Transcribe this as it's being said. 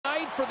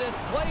for this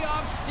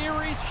playoff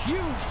series.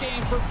 Huge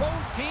game for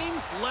both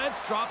teams.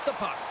 Let's drop the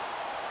puck.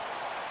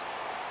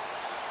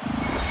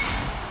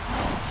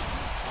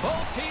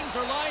 Both teams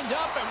are lined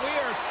up, and we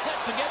are set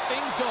to get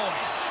things going.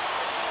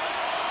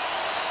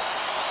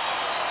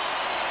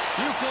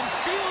 You can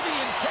feel the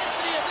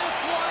intensity of this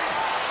one.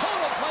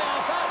 Total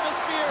playoff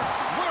atmosphere.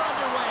 We're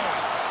underway.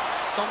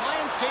 The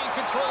Lions gain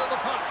control of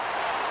the puck.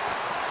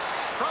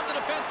 From the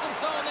defensive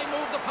zone, they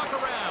move the puck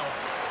around.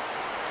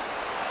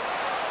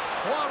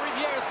 Trois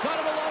Rivieres got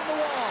it along the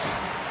wall.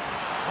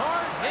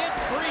 Hard hit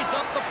frees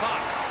up the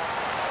puck.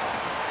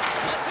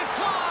 Lets it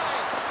fly.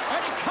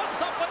 And he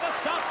comes up with a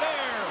stop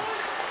there.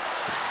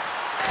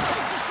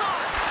 Takes a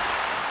shot.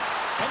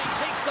 And he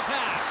takes the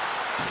pass.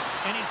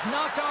 And he's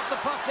knocked off the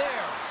puck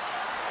there.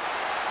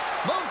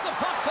 Moves the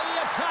puck to the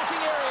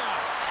attacking area.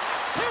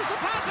 Here's the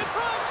pass in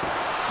front.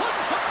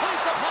 Couldn't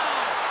complete the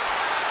pass.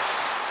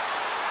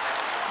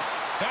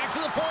 Back to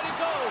the point it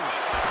goes.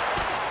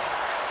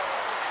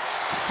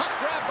 Puck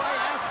grab by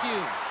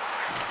Askew.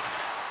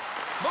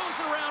 Moves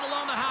it around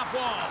along the half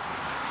wall.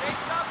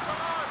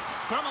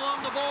 Scrum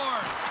along the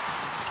boards.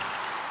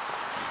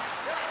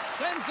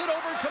 Sends it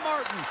over to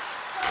Martin.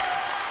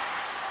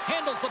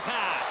 Handles the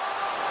pass.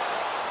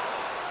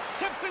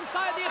 Steps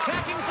inside the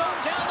attacking zone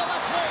down the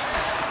left wing.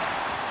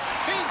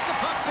 Feeds the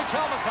puck to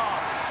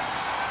Kelmakov.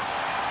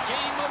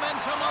 Gaining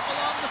momentum up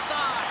along the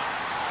side.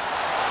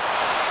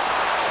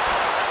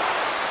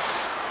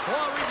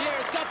 Trois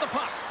Rivieres got the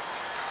puck.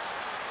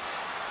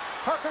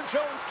 Parker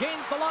Jones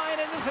gains the line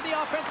and into the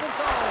offensive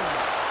zone.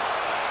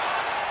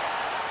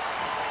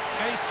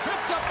 And he's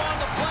tripped up on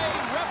the play.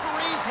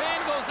 Referee's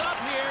hand goes up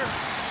here.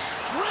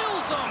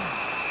 Drills him.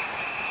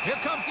 Here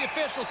comes the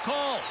official's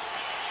call.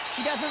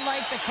 He doesn't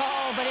like the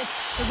call, but it's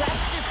the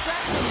ref's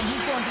discretion, and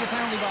he's going to the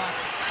penalty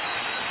box.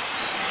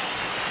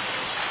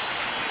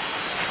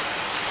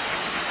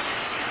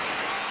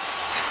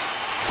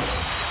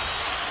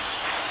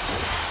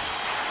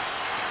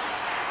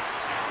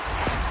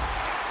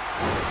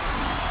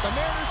 The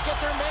Mariners get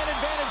their man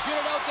advantage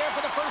unit out there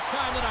for the first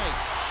time tonight.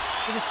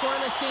 With a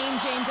scoreless game,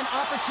 James, an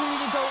opportunity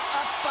to go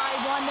up by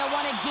one. They'll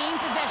want to gain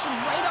possession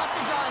right off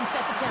the draw and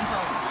set the tempo.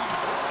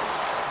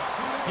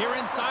 Here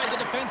inside the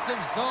defensive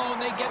zone,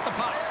 they get the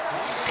puck.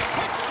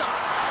 Quick shot.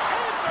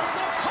 Answers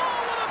the call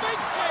with a big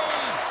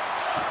save.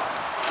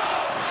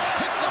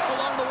 Picked up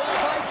along the wall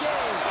by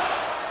Gay.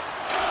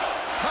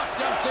 Puck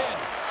dumped in.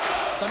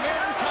 The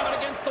Mariners have it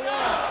against the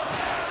wall.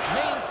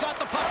 Maine's got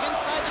the puck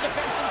inside the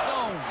defensive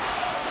zone.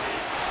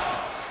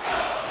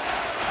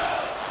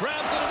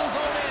 Grabs it in his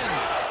own end.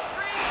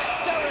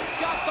 Sterrett's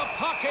got the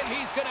puck, and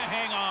he's going to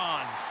hang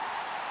on.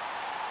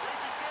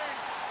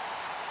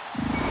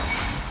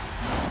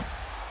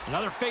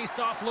 Another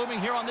face-off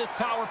looming here on this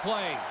power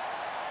play.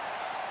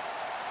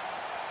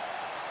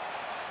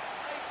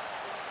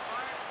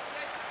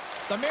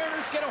 The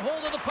Mariners get a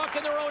hold of the puck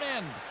in their own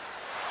end.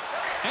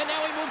 And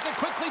now he moves it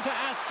quickly to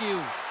Askew.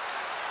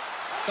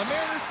 The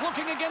Mariners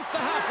looking against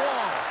the half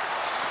wall.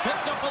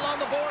 Picked up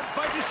along the boards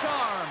by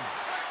Ducharme.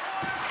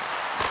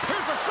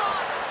 Here's a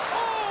shot.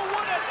 Oh,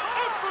 what an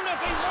effort as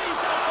he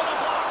lays out for the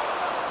block.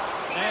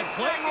 And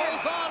play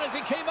rolls on as he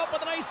came up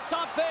with a nice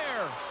stop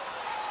there.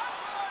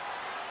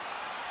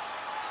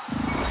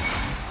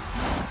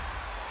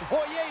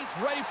 Foyer's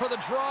ready for the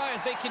draw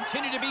as they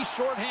continue to be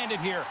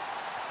shorthanded here.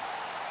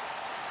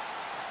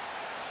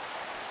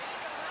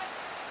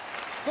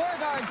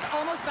 Beauregard's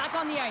almost back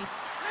on the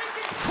ice.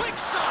 Quick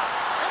shot!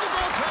 And the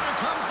goaltender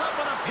comes up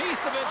with a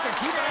piece of it to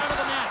keep it out of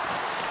the net.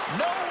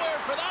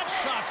 Nowhere for that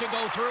shot to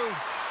go through.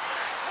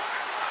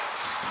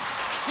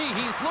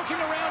 Sheehy's looking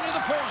around near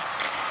the point.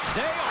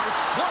 They are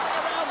slurring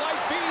around like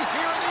bees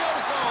here in the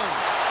O-zone.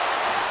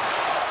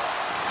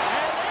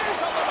 And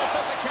there's a little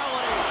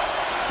physicality.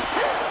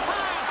 Here's a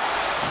pass.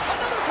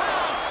 Another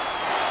pass.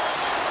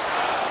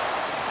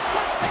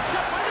 That's picked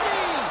up by the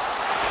knee.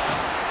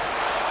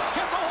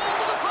 Gets a hold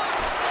of the puck.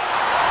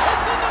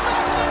 It's in the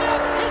back of the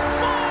net. He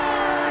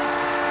scores.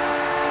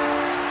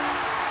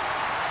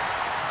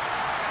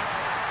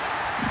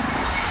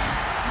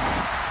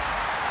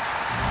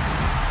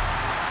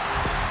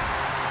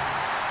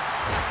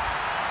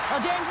 Well,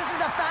 James, this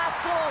is a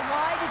fast goal.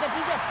 Why? Because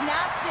he just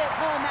snaps it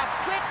home. That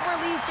quick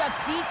release just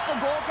beats the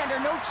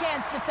goaltender. No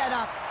chance to set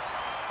up.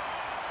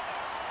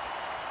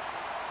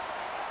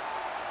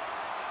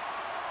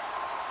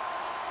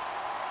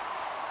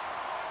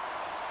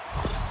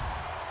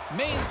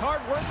 Maine's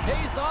hard work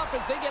pays off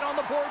as they get on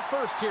the board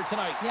first here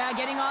tonight. Yeah,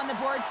 getting on the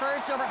board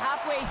first over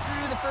halfway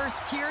through the first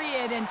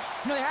period. And,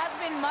 you know, there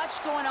hasn't been much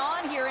going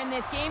on here in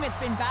this game. It's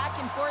been back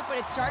and forth, but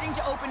it's starting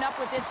to open up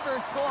with this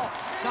first goal.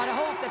 Gotta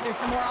hope that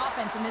there's some more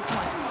offense in this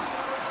one.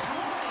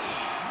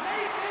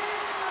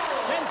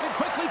 Sends it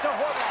quickly to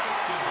Horvath.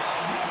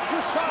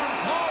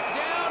 Ducharme's hauled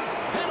down.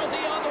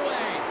 Penalty on the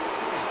way.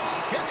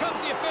 Here comes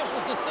the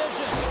official's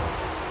decision.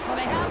 Well,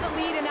 they have the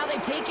lead, and now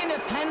they've taken a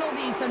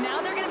penalty, so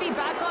now they're going to be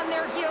back on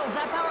their heels.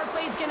 That power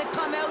play is going to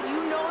come out.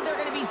 You know they're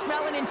going to be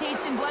smelling and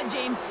tasting blood,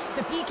 James.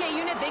 The PK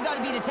unit, they got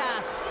to beat a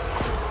task.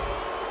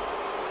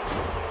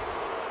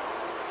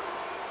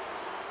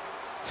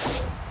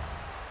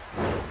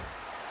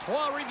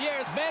 Trois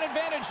Rivieres man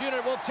advantage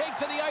unit will take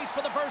to the ice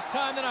for the first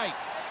time tonight.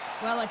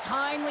 Well, a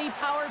timely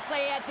power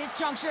play at this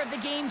juncture of the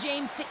game,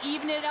 James, to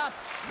even it up.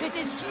 This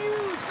is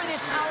huge for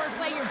this power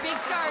play. Your big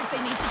stars,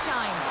 they need to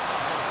shine.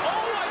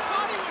 Oh, I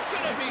thought he was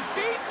going to be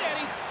beaten, and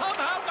he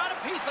somehow got a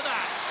piece of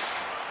that.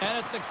 And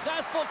a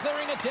successful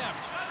clearing attempt.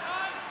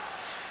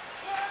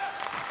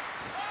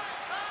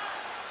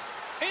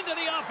 Into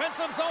the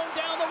offensive zone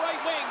down the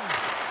right wing.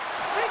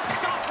 Big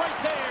stop right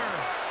there.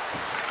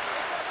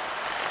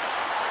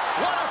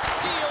 What a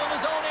steal in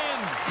his own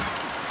end.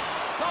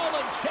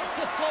 Solid check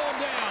to slow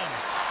him down.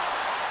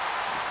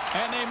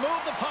 And they move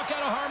the puck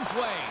out of harm's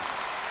way.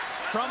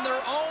 From their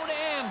own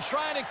end,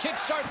 trying to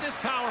kickstart this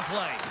power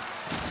play.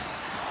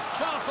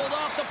 Jostled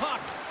off the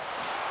puck.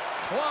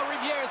 Trois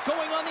Rivieres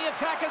going on the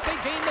attack as they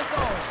gain the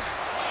zone.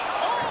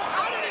 Oh,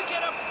 how did he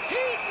get a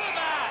piece of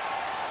that?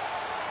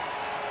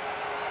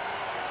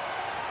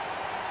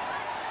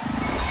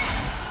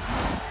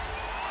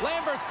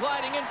 Lambert's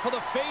gliding in for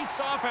the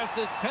face-off as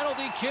this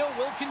penalty kill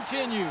will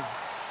continue.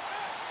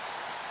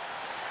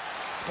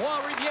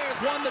 Trois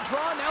Rivieres won the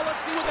draw. Now let's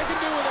see what they can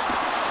do with it.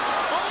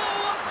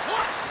 Oh, a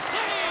clutch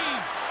save!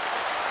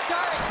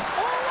 Starts.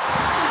 Oh,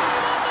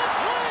 save on the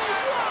play!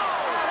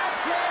 Wow! Oh, that's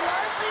grand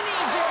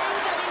larceny,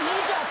 James. I mean, he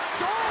just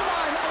stole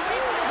one away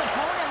from his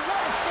opponent.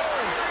 What a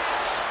save.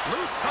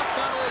 Loose puck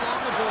battle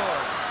along the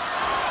boards.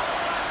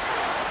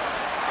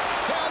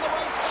 Down the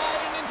right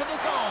side and into the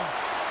zone.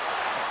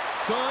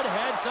 Good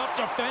heads-up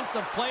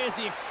defensive play as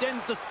he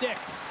extends the stick.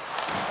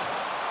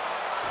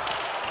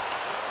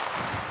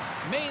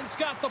 Maine's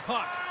got the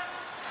puck.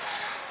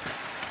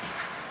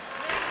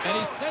 And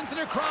he sends it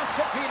across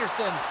to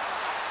Peterson.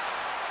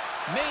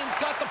 Maine's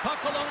got the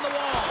puck along the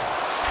wall.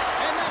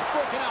 And that's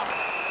broken up.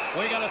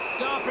 We got a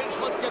stoppage.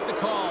 Let's get the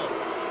call.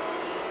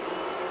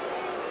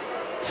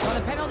 Well,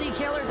 the penalty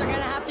killers are going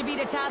to have to beat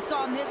a task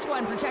on this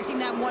one, protecting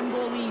that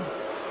one-goal lead.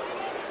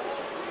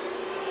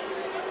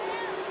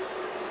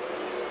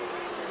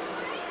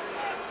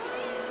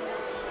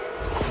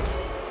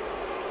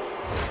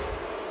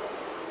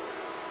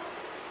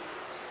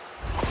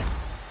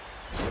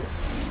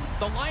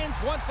 The Lions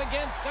once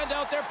again send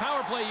out their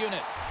power play unit.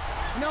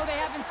 No, they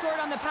haven't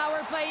scored on the power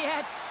play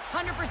yet.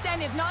 100%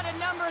 is not a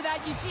number that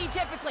you see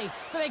typically.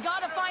 So they got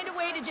to find a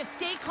way to just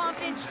stay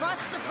confident,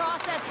 trust the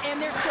process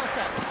and their skill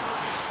sets.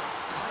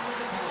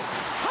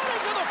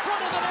 Cutting to the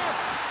front of the net.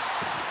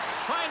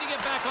 Trying to get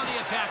back on the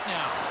attack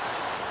now.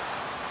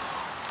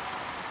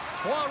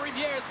 Trois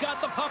Rivieres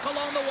got the puck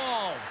along the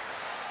wall.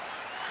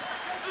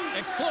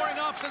 Exploring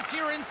options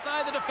here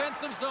inside the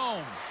defensive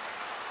zone.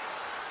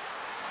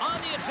 On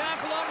the attack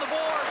along the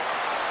boards.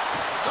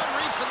 Good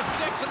reach for the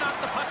stick to knock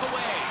the puck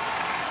away.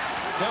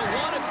 They'll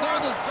want to clear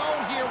the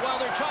zone here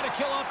while they're trying to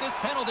kill off this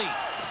penalty.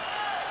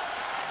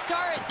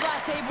 Starrett's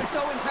last save was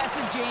so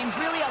impressive, James.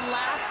 Really a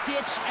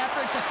last-ditch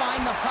effort to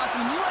find the puck.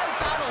 When you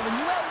out-battle, when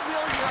you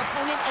out-will your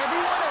opponent,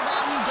 everyone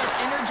around you gets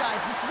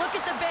energized. Just look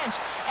at the bench.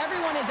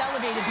 Everyone is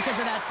elevated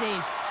because of that save.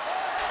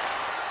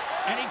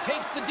 And he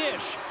takes the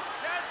dish.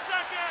 10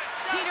 seconds!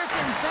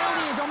 Peterson's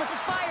penalty is almost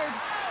expired.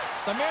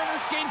 The Mariners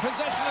gain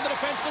possession of the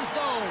defensive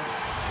zone.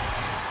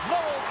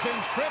 Noel's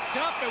been tripped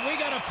up, and we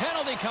got a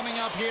penalty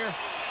coming up here.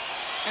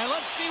 And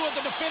let's see what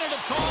the definitive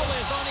call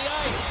is on the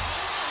ice.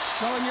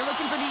 Well, when you're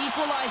looking for the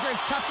equalizer,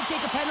 it's tough to take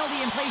a penalty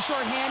and play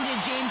shorthanded,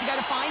 James. You got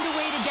to find a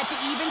way to get to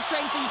even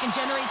strength so you can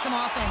generate some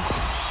offense.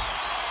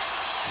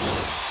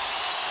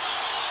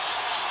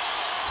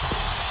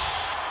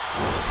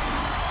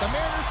 The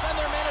Mariners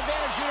send their man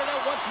advantage unit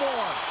out once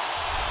more.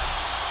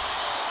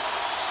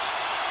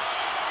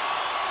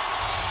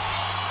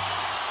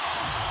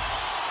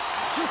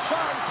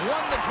 Ducharme's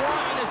won the draw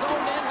in his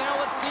own end. Now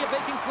let's see if they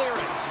can clear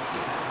it.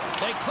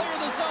 They clear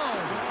the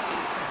zone.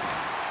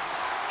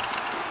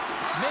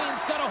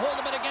 Maine's got a hold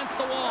of it against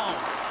the wall.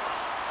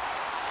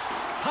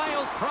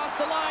 Kyle's crossed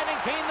the line and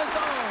gained the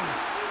zone.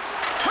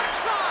 Quick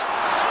shot!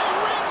 And he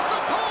rings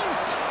the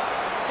post!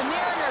 The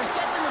Mariners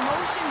get some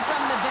emotion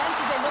from the bench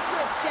as they look to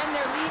extend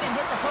their lead and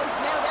hit the post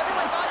and out.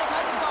 Everyone thought it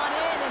might have gone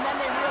in, and then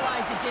they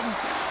realized it didn't.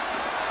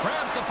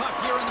 Grabs the puck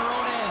here in their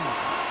own end.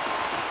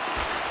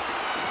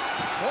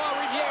 Trois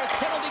Rivieres,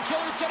 penalty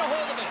killers get a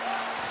hold of it.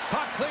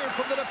 Puck cleared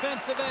from the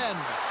defensive end.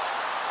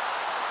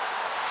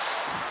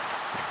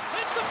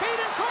 Sends the feed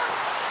in front.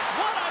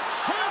 What a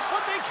chance,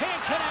 but they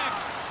can't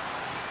connect.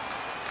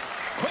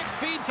 Quick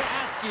feed to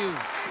Askew.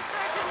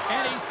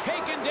 And he's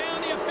taken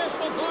down. The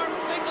official's arm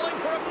signaling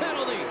for a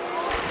penalty.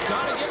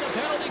 Gotta give the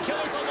penalty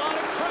killers a lot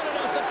of credit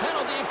as the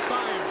penalty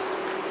expires.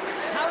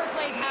 Power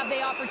plays have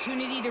the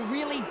opportunity to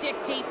really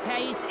dictate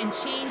pace and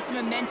change the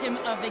momentum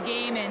of the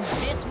game, and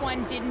this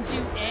one didn't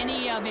do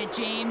any of it,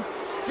 James.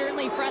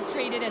 Certainly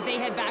frustrated as they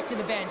head back to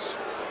the bench.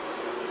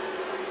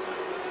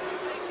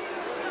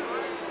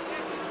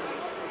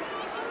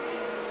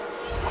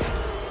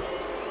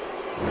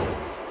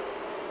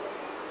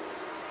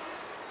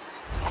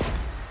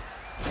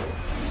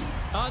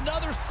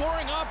 Another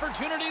scoring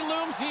opportunity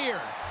looms here.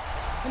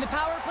 When the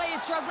power play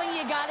is struggling,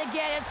 you got to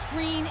get a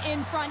screen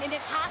in front, and it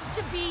has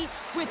to be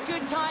with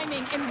good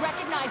timing and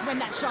recognize when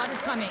that shot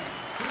is coming.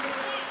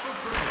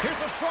 Here's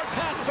a short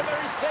pass to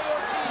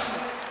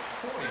Ortiz.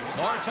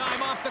 More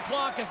time off the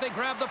clock as they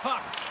grab the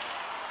puck.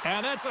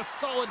 And that's a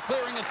solid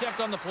clearing attempt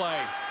on the play.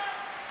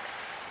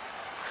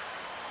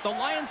 The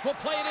Lions will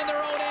play it in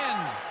their own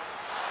end.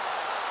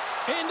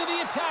 Into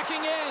the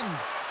attacking end.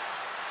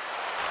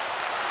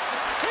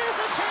 Here's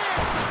a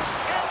chance.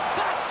 And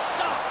that's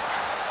stopped.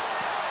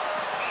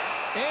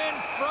 In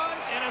front,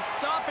 and a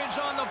stoppage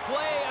on the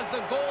play as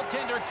the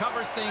goaltender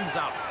covers things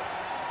up.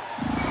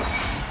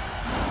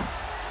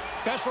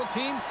 Special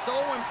teams so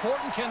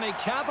important. Can they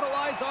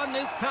capitalize on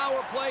this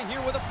power play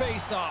here with a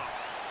face-off?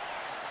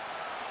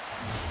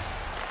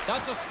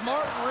 That's a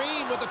smart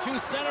read with the two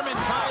centermen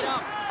tied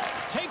up.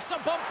 Takes a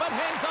bump but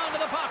hangs on to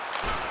the puck.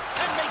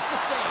 And makes the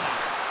save.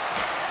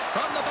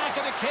 From the back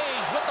of the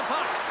cage with the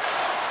puck.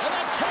 And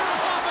that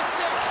carries off a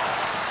stick.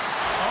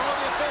 All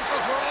the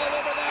officials were all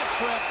over that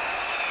trip.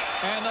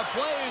 And the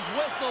play is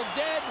whistled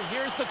dead.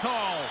 Here's the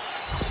call.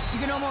 You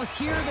can almost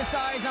hear the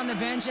sighs on the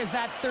bench as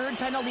that third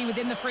penalty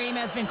within the frame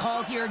has been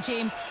called here,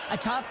 James. A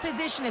tough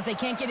position as they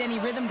can't get any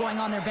rhythm going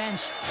on their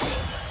bench.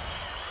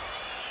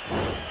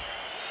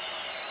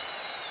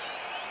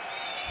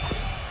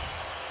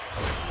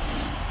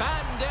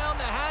 Batten down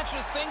the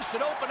hatches. Things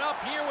should open up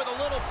here with a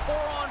little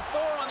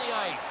 4-on-4 on the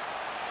ice.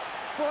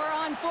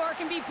 4-on-4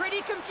 can be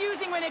pretty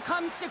confusing when it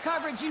comes to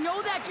coverage. You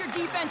know that your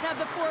defense have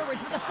the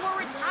forwards, but the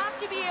forwards have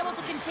to be able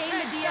to contain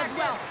the D as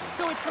well.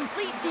 So it's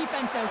complete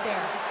defense out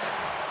there.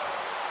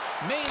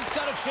 Maine's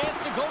got a chance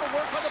to go to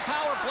work on the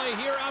power play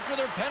here after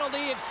their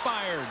penalty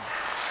expired.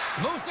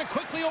 Moves it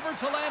quickly over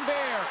to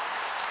Lambert.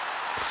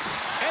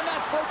 And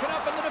that's broken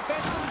up in the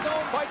defensive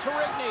zone by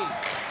Tarigny.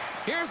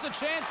 Here's a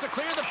chance to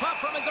clear the puck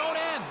from his own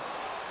end.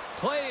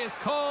 Play is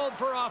called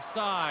for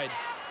offside.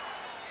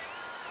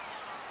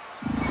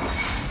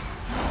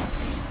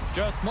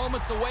 Just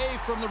moments away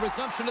from the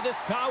resumption of this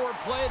power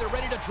play. They're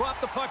ready to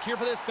drop the puck here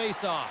for this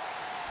face-off.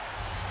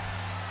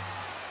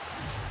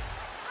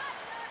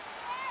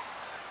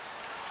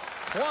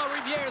 Trois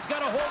Rivieres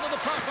got a hold of the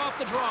puck off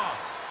the draw.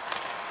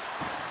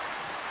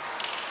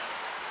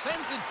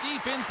 Sends it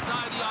deep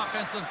inside the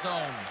offensive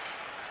zone.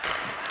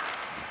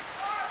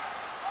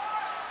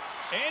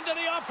 Into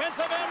the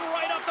offensive end,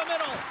 right up the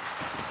middle.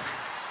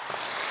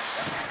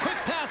 Quick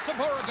pass to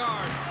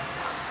Beauregard.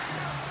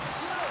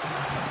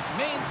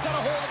 Maine's got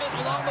a hold of it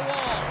along the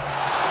wall.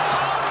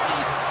 How did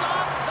he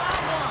stop that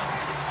one?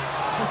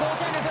 The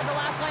goaltenders are the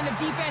last line of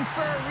defense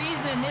for a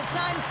reason. This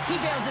time, he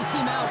bails his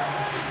team out.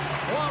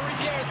 Trois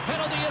Rivieres'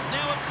 penalty is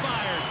now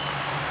expired.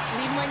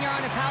 Even when you're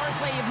on a power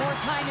play, you have more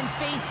time and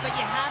space, but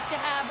you have to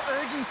have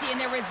urgency, and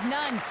there was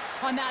none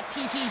on that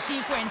PP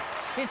sequence.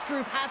 This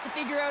group has to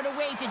figure out a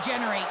way to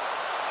generate.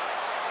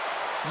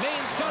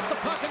 Maine's got the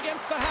puck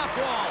against the half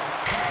wall.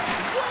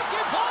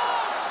 Wicked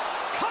blast!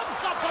 Comes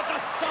up with the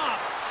stop.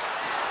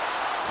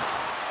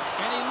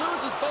 And he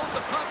loses both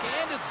the puck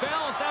and his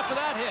balance after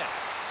that hit.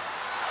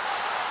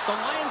 The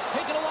Lions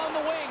take it along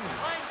the wing.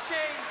 Line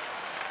change.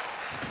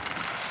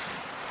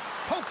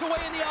 Poked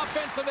away in the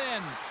offensive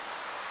end.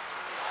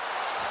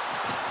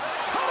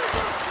 Coming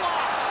to the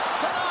slot.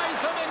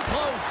 Denies him in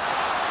close.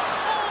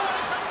 Oh, and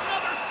it's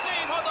another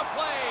save on the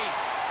play.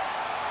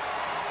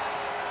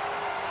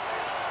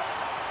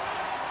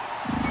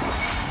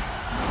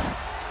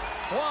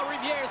 Trois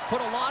Rivieres put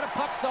a lot of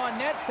pucks on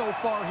net so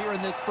far here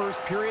in this first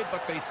period,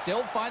 but they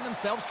still find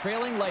themselves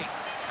trailing late.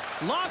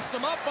 Locks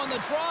them up on the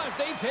draw as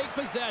they take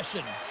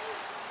possession.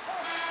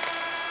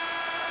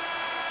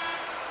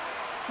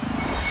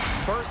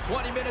 First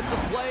 20 minutes of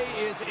play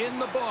is in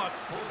the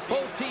books.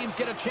 Both teams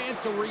get a chance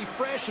to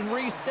refresh and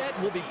reset.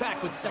 We'll be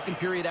back with second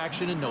period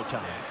action in no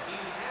time.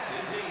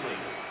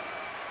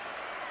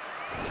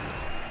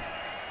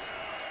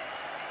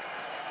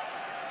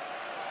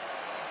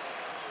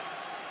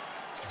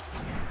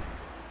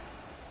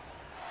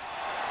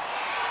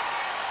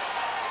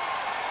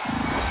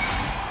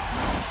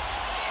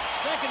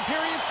 Second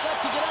period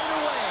set to get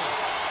underway.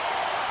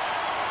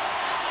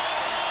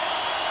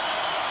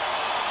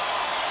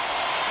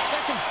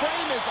 Second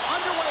frame is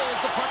underway as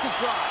the puck is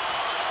dropped.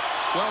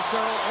 Well,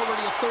 Cheryl,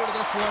 already a third of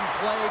this one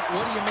played.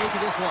 What do you make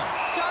of this one?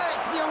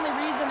 Starrett's the only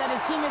reason that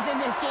his team is in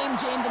this game,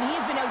 James, and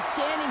he's been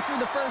outstanding through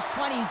the first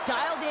 20. He's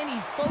dialed in,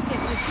 he's focused,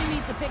 and his team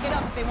needs to pick it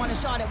up if they want a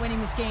shot at winning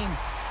this game.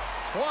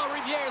 Trois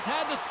Rivieres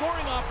had the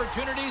scoring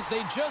opportunities.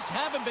 They just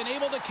haven't been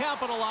able to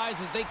capitalize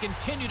as they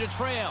continue to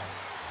trail.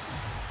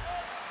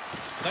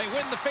 They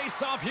win the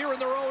face-off here in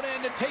their own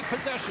end and take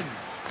possession.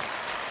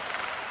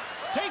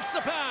 Takes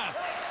the pass.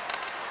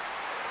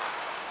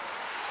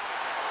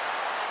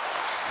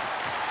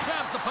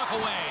 Grabs the puck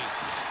away.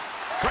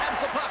 Grabs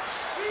the puck.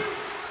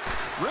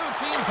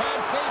 Routine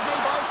pass save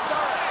made by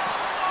Starrett.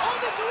 Oh,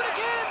 they do it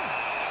again!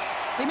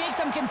 They make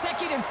some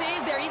consecutive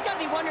saves there. He's got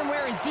to be wondering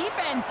where his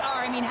defense are.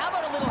 I mean, how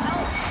about a little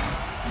help?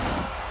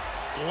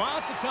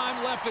 Lots of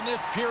time left in this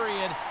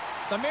period.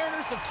 The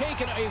Mariners have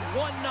taken a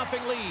 1-0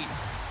 lead.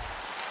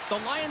 The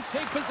Lions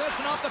take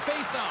possession off the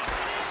faceoff.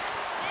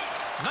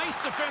 Nice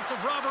defensive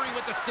robbery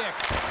with the stick.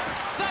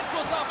 That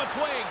goes off a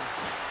twig.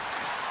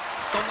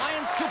 The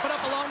Lions scoop it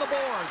up along the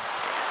boards.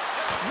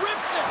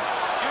 Rips it,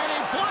 and he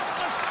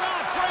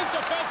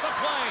makes a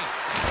play.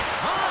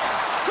 My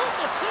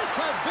goodness, this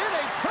has been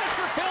a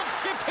pressure-filled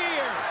shift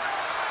here.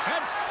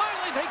 And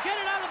finally, they get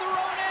it out of their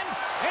own end,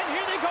 and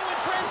here they go in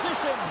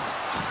transition.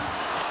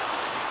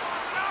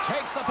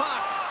 Takes the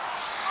puck.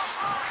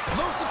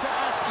 Moves it to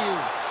Askew.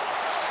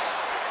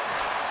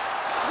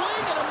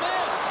 Swing and a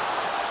miss.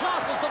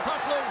 Jostles the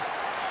puck loose.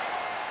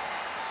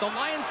 The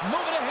Lions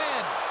move it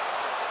ahead.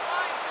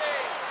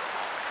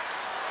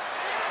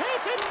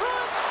 Chase in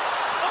front.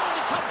 Oh, and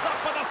he comes up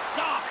with a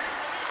stop.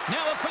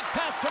 Now a quick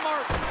pass to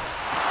Martin.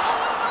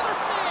 Oh, and another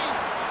save.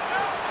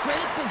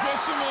 Great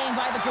positioning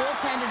by the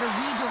goaltender to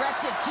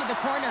redirect it to the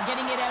corner,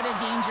 getting it out of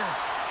danger.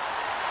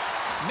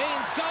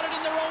 Maine's got it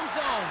in their own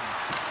zone.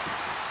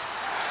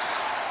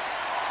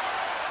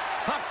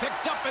 Puck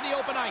picked up in the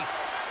open ice.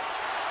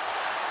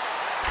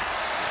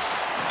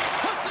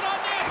 Puts it on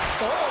net.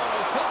 Oh,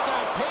 I think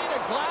that pane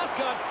of glass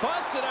got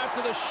busted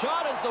after the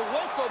shot as the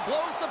whistle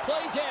blows the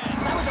play dead.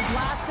 That was a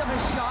blast of a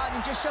shot, and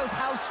it just shows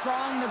how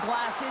strong the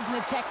glass is and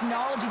the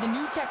technology. The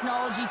new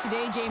technology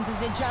today, James, is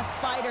it just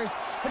spiders,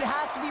 but it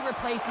has to be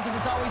replaced because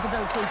it's always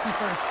about safety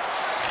first.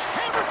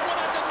 Hammers one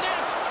at the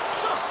net.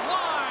 Just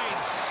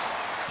wide.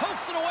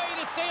 Pokes it away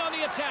to stay on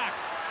the attack.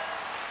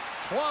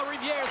 Trois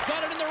Rivieres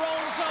got it in their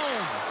own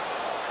zone.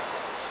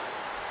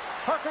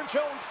 Parker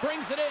Jones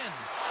brings it in.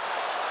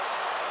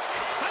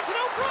 Sends it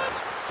out front.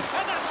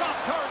 And that's off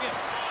target.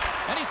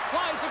 And he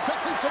slides it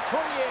quickly to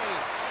Tournier.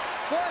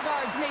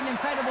 Beauregard's made an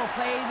incredible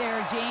play there,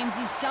 James.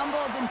 He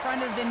stumbles in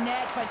front of the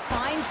net, but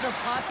finds the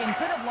puck and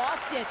could have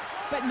lost it,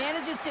 but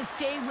manages to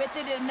stay with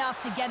it enough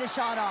to get a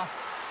shot off.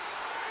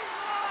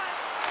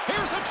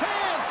 Here's a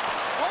chance.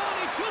 Oh, and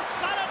he just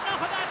got enough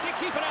of that to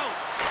keep it out.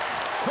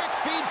 Quick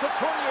feed to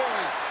Tournier.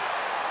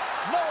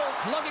 Knowles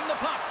lugging the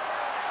puck.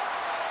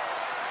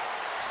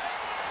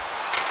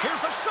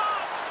 Here's a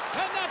shot,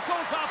 and that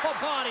goes off a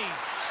body.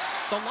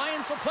 The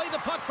Lions will play the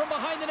puck from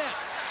behind the net.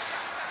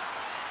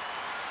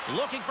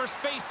 Looking for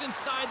space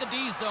inside the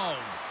D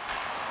zone.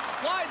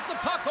 Slides the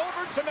puck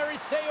over to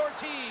Maurice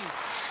Ortiz.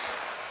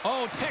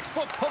 Oh,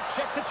 textbook poke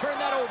check to turn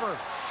that over.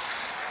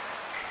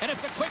 And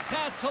it's a quick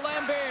pass to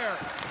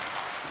Lambert.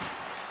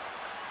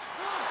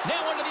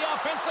 Now into the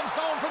offensive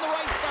zone from the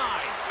right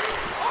side.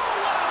 Oh,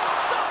 what a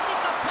stop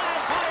with the pad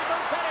by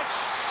Verbetic.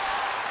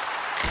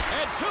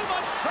 And too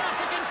much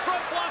traffic in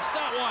front blocks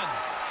that one.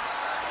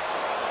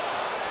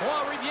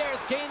 Trois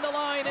Rivieres gain the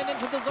line and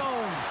into the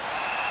zone.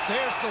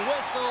 There's the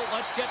whistle.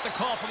 Let's get the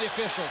call from the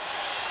officials.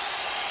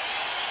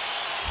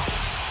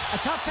 A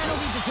tough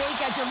penalty to take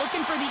as you're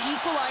looking for the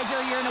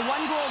equalizer. You're in a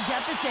one-goal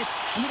deficit,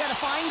 and you got to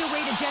find a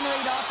way to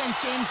generate offense,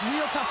 James.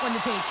 Real tough one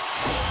to take.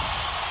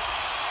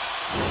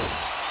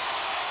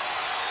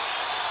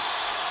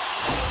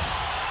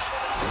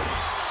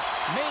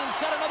 Maine's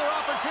got another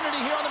opportunity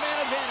here on the man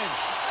advantage.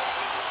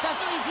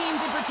 Specialty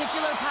teams, in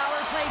particular power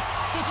plays,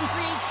 they can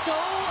create so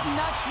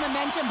much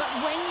momentum, but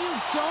when you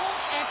don't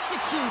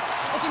execute,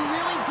 it can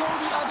really go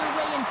the other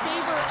way in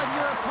favor of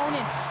your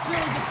opponent. It's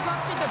really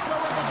disrupted the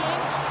flow of the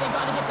game. They've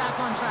got to get back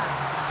on track.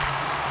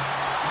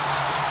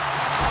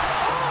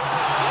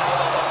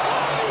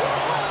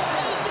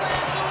 He's doing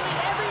absolutely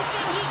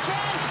everything he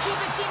can to keep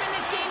his team in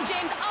this game,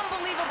 James.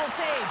 Unbelievable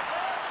save.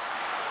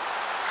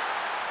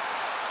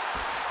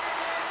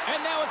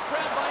 And now it's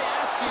grabbed by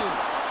Askew.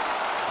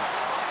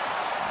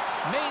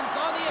 Maine's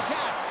on the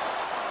attack.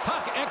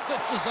 Puck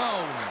exits the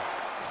zone.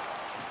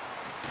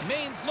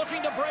 Maine's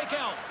looking to break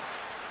out.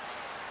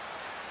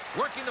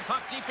 Working the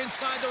puck deep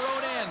inside their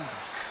own end.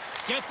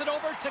 Gets it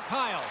over to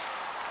Kyle.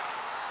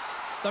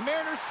 The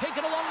Mariners take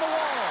it along the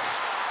wall.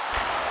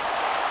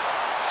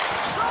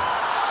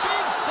 Shot!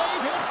 Big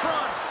save in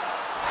front.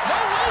 No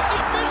way, the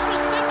official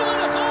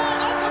signaling a goal.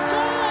 That's a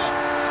goal!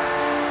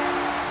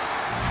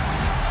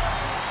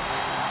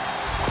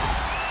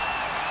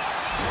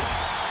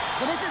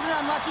 Well, this is an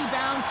unlucky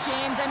bounce,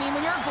 James. I mean,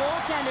 when you're a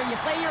goaltender, you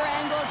play your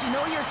angles, you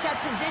know your set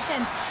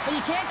positions, but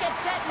you can't get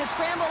set in a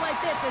scramble like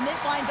this, and it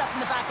lines up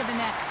in the back of the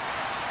net.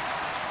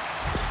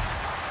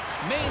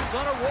 Maine's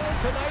on a roll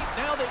tonight.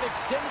 Now they've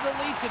extended the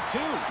lead to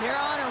 2. They're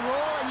on a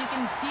roll, and you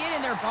can see it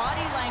in their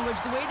body language,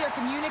 the way they're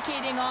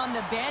communicating on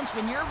the bench.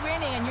 When you're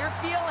winning and you're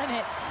feeling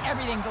it,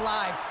 everything's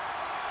alive.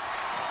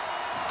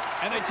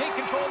 And they take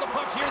control of the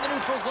puck here in the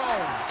neutral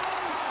zone.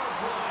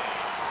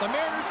 The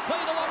Mariners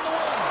played along the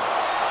wing.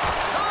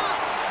 Shot!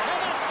 And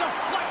that's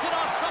deflected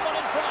off someone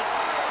in front.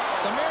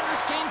 The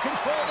Mariners gain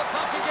control of the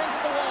puck against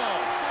the wall.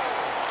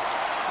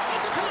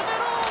 Sends it to the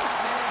middle.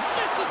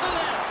 Misses the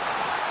net.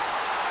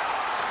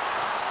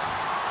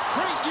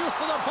 Great use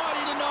of the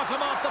body to knock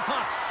him off the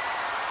puck.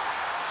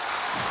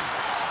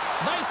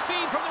 Nice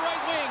feed from the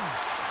right wing.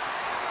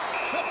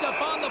 Tripped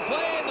up on the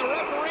play, and the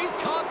referees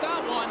caught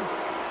that one.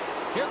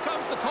 Here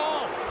comes the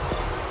call.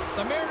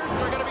 The Mariners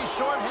are going to be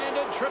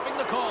shorthanded, tripping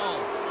the call.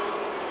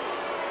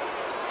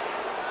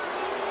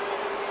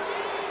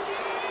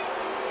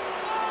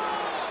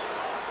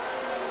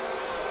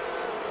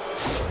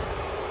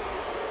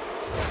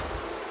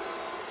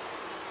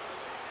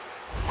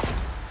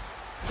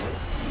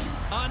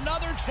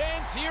 Another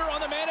chance here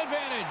on the man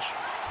advantage.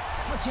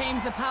 Well,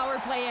 James, the power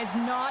play has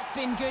not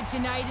been good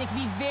tonight. It can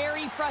be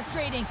very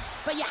frustrating,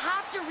 but you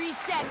have to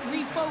reset,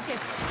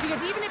 refocus, because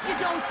even if you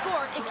don't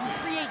score, it can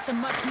create some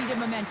much-needed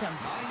momentum.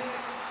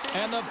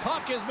 And the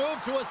puck is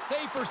moved to a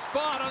safer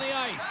spot on the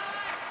ice.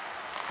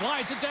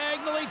 Slides it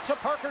diagonally to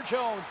Parker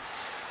Jones.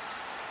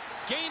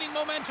 Gaining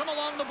momentum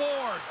along the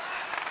boards.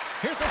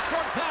 Here's a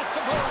short pass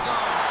to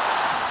Beauregard.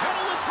 And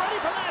he was ready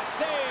for that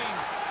save.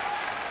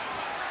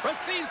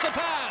 Receives the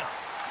pass.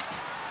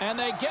 And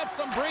they get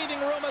some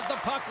breathing room as the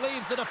puck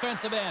leaves the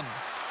defensive end.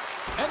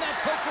 And that's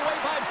poked away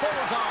by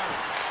Beauregard.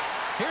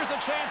 Here's a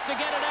chance to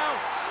get it out.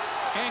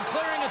 And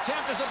clearing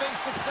attempt is a big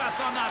success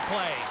on that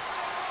play.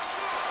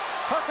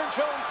 Parker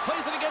Jones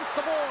plays it against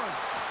the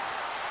boards.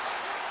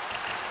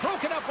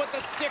 Broken up with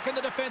the stick in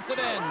the defensive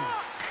end.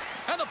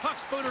 And the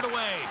puck's booted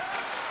away.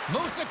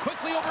 Moves it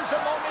quickly over to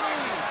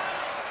Momini.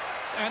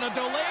 And a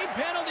delayed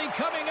penalty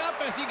coming up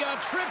as he got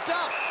tripped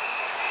up.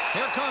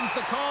 Here comes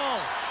the call.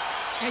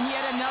 And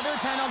yet another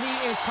penalty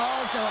is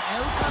called, so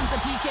out comes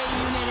the PK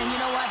unit. And you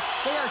know what?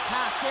 They are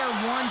taxed. They are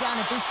worn down.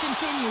 If this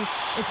continues,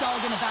 it's all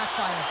going to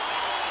backfire.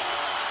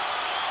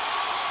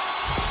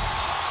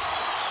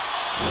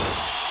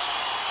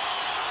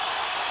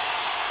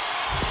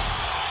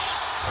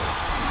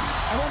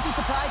 I won't be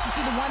surprised to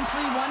see the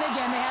 1-3-1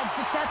 again. They had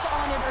success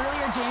on it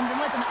earlier, James.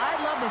 And listen, I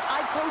love this.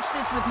 I coach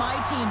this with my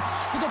team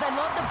because I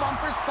love the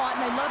bumper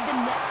spot and I love the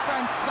net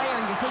front player.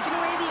 You're taking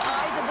away the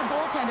eyes of the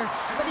goaltender,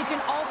 but you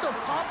can also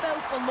pop out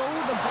below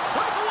the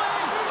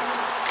breakaway.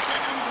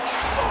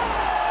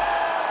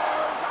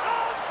 Scores!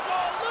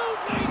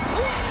 Absolutely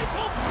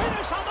critical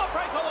finish on the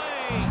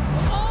breakaway.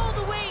 All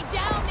the way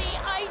down the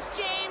ice,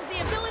 James.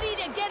 The ability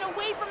to get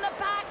away from the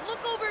pack,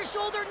 look over his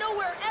shoulder, know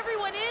where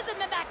everyone is,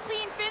 and then that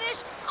clean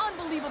finish.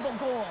 Unbelievable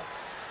goal.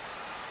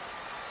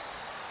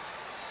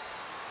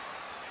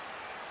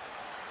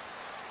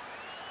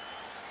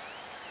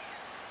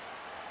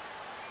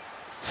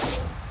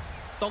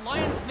 The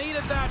Lions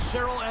needed that,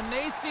 Cheryl, and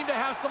they seem to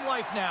have some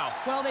life now.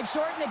 Well, they've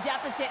shortened the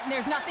deficit, and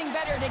there's nothing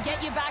better to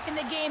get you back in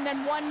the game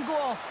than one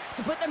goal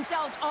to put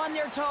themselves on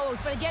their toes.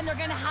 But again, they're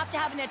going to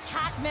have an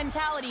attack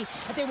mentality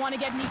if they want to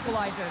get an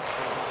equalizer.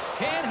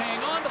 Can't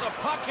hang on to the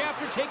puck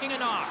after taking a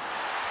knock.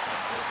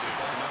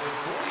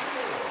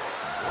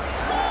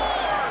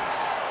 Scores!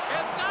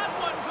 And that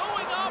one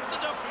going off the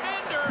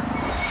defender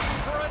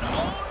for an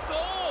own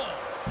goal.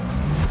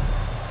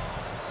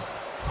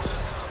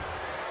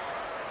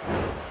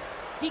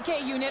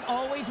 PK unit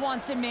always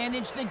wants to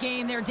manage the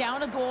game. They're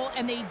down a goal,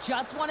 and they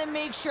just want to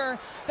make sure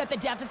that the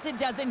deficit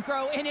doesn't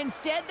grow. And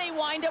instead, they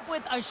wind up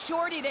with a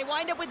shorty. They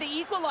wind up with the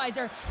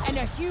equalizer and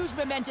a huge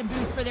momentum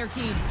boost for their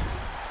team.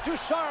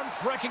 Ducharme's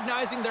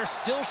recognizing they're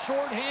still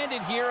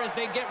short-handed here as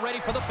they get ready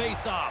for the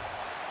face-off.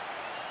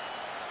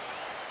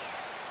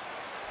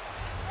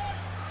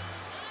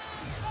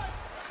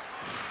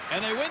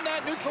 And they win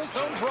that neutral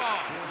zone draw.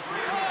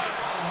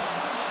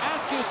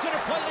 Askew's going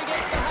to play it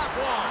against the half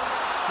wall.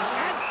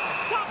 And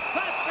stops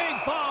that big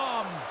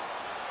bomb.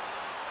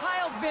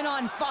 Kyle's been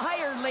on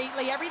fire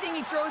lately. Everything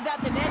he throws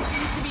at the net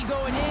seems to be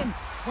going in.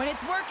 When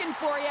it's working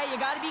for you, you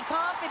got to be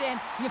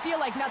confident. You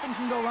feel like nothing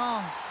can go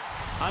wrong.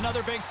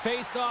 Another big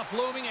face-off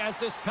looming as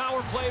this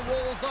power play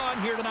rolls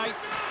on here tonight.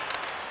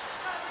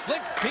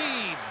 Slick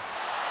feed.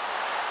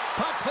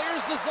 Puck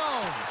clears the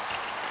zone.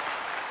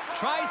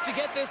 Tries to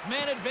get this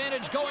man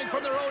advantage going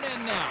from their own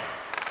end now.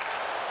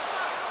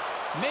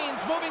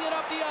 Maine's moving it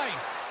up the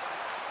ice.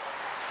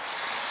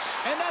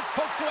 And that's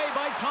poked away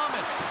by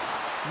Thomas.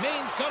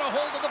 Maine's got a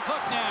hold of the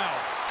puck now.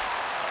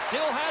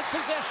 Still has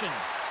possession.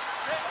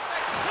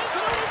 Sends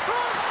it out in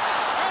front.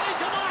 And he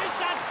denies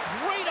that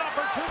great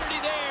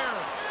opportunity there.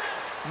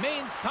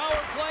 Maine's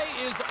power play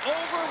is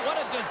over. What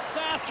a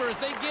disaster as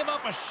they give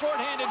up a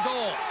shorthanded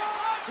goal.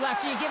 Well,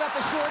 after you give up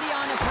a shorty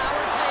on a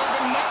power play,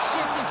 the next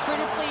shift is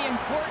critically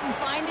important.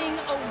 Finding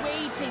a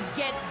way to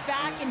get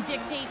back and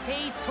dictate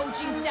pace.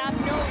 Coaching staff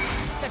knows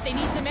that they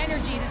need some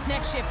energy. This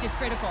next shift is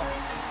critical.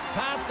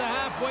 Past the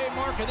halfway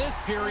mark of this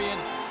period,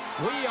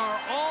 we are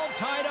all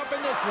tied up in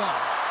this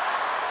one.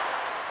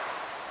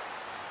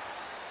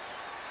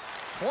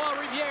 Trois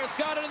Rivieres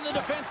got it in the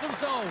defensive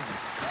zone.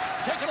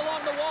 Taken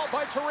along the wall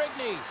by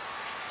Tarigny.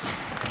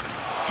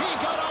 He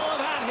got all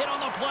of that hit on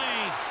the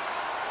play.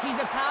 He's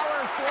a power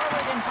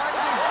forward and part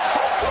of his...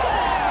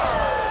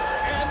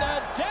 And the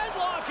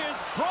deadlock is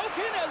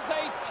broken as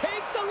they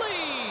take the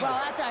lead. Well,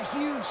 that's a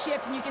huge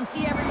shift, and you can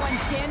see everyone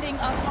standing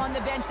up on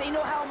the bench. They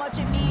know how much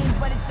it means,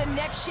 but it's the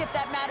next shift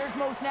that matters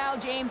most now,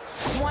 James.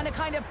 You want to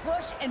kind of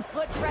push and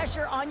put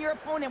pressure on your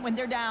opponent when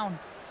they're down.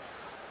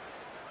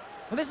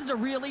 Well, this is a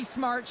really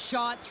smart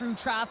shot through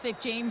traffic,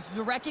 James.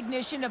 The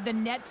recognition of the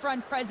net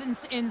front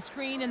presence in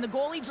screen, and the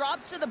goalie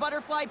drops to the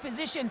butterfly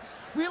position,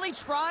 really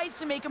tries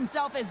to make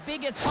himself as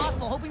big as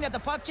possible, hoping that the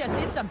puck just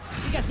hits him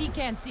because he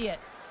can't see it.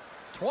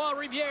 Trois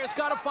Rivieres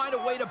got to find a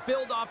way to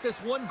build off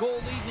this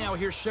one-goal lead now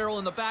here, Cheryl,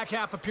 in the back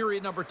half of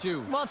period number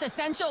 2. Well, it's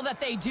essential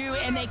that they do,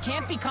 and they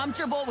can't be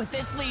comfortable with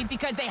this lead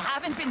because they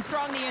haven't been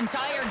strong the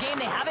entire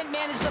game. They haven't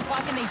managed the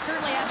puck, and they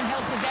certainly haven't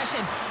held possession.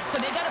 So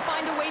they got to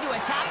find a way to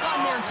attack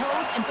on their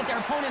toes and put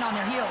their opponent on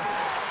their heels.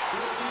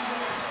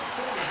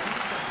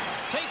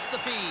 Takes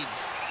the feed.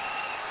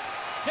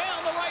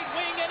 Down the right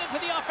wing and into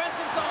the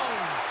offensive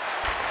zone.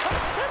 A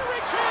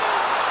centering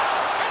chance!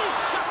 And he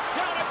shuts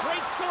down a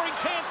great scoring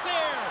chance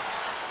there.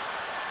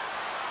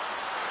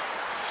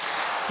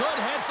 Good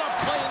heads-up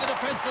play in the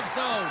defensive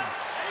zone.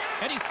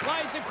 And he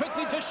slides it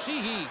quickly to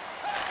Sheehy.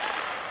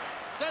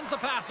 Sends the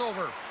pass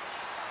over.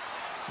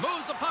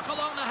 Moves the puck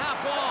along the half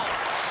wall.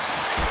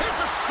 Here's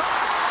a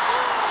shot.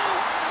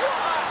 Oh,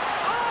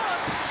 what a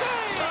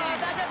save!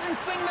 That doesn't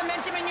swing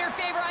momentum in your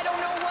favor. I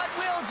don't know what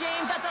will,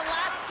 James. That's a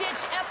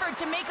last-ditch effort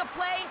to make a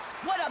play.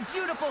 What a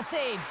beautiful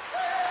save.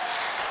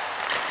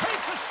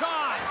 Takes a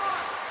shot.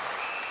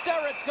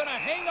 Sterrett's going to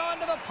hang on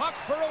to the puck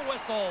for a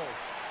whistle.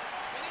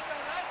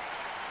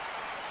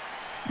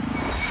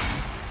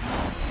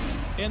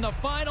 In the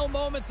final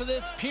moments of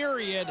this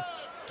period,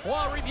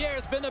 Trois Rivieres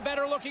has been the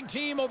better-looking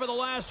team over the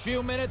last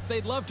few minutes.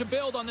 They'd love to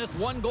build on this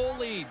one-goal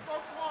lead.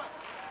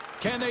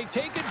 Can they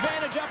take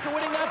advantage after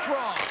winning that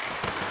draw?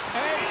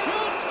 And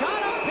just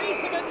got a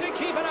piece of it to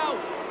keep it out.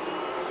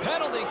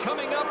 Penalty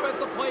coming up as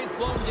the play's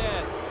blown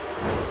dead.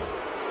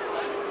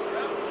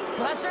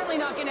 Well, that's certainly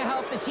not going to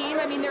help the team.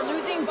 I mean, they're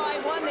losing by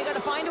 1. They got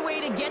to find a way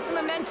to get some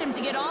momentum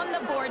to get on the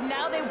board.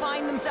 Now they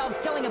find themselves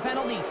killing a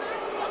penalty.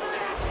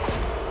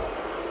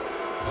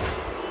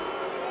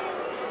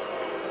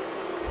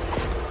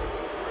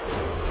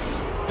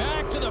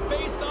 Back to the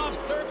face-off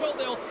circle.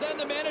 They'll send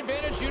the man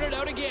advantage unit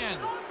out again.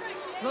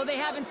 Though they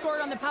haven't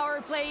scored on the power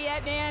play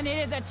yet, man, it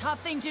is a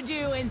tough thing to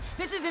do, and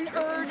this is an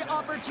earned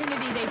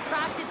opportunity. They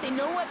practice, they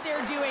know what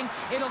they're doing.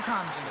 It'll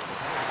come.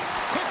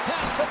 Quick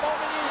pass to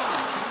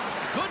Bowman.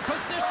 Good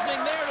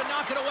positioning there to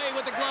knock it away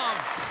with the glove.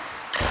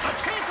 A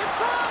chance in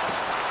front.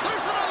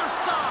 There's another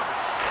stop.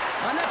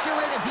 I'm not sure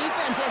where the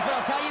defense is, but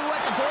I'll tell you what,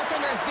 the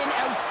goaltender has been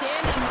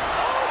outstanding.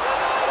 Oh,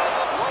 denied on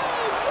the play.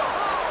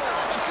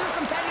 Oh, it's a true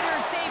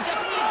competitor's save.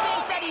 Just when you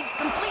think that he's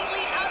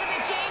completely out of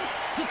it, James,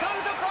 he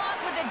comes across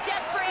with a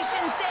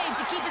desperation save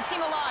to keep his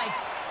team alive.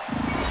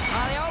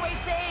 They always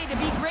say to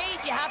be great,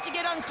 you have to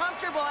get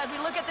uncomfortable. As we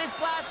look at this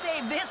last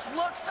save, this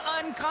looks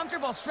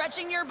uncomfortable.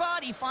 Stretching your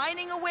body,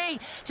 finding a way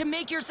to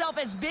make yourself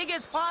as big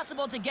as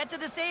possible to get to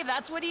the save.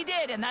 That's what he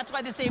did, and that's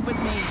why the save was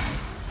made.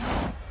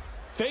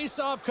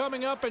 Face-off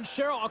coming up, and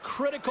Cheryl, a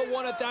critical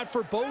one at that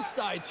for both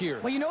sides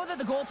here. Well, you know that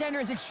the goaltender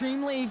is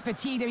extremely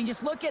fatigued. I mean,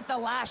 just look at the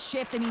last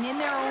shift. I mean, in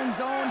their own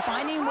zone,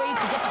 finding ways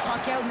to get the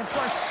puck out, and of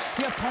course,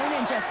 the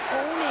opponent just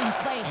owning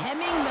play,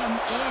 hemming them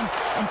in,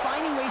 and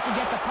finding ways to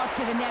get the puck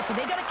to the net. So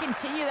they got to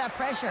continue that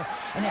pressure.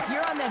 And if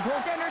you're on the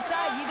goaltender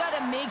side, you got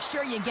to make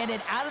sure you get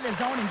it out of the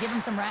zone and give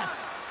him some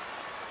rest.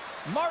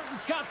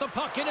 Martin's got the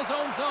puck in his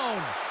own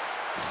zone.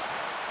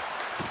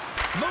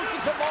 Moves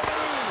it to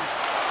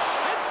Bowman.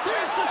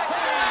 There's the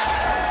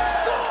save!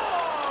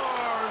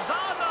 Scores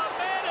on the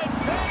man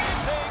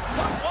advantage. They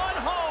put one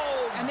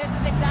home. And this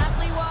is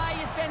exactly why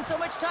you spend so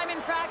much time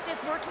in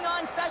practice working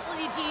on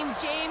specialty teams,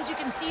 James. You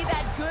can see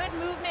that good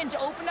movement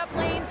to open up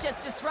lanes, just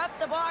disrupt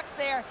the box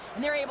there,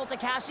 and they're able to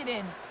cash it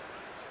in.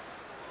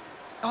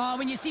 Oh,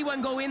 when you see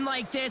one go in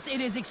like this, it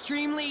is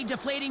extremely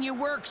deflating. You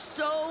work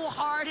so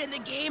hard in the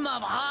game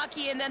of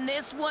hockey, and then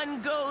this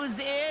one goes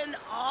in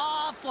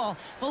awful.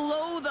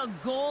 Below the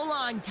goal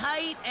line,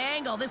 tight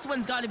angle. This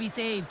one's got to be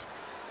saved.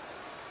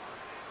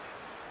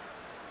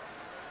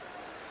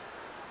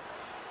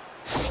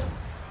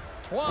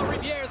 Trois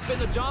Rivieres has been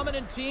the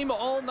dominant team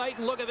all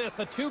night, and look at this,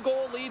 a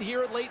 2-goal lead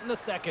here late in the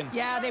second.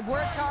 Yeah, they've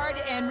worked hard,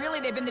 and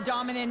really they've been the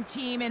dominant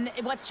team, and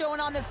what's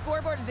showing on the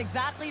scoreboard is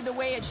exactly the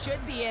way it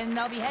should be, and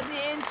they'll be heading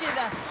into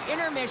the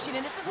intermission,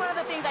 and this is one of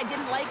the things I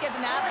didn't like as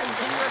an athlete.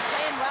 When you were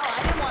playing well,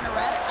 I didn't want to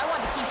rest. I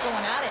wanted to keep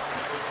going at it.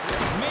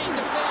 Maine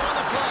to set on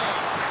the play.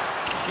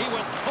 He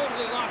was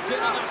totally locked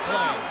in on that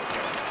play.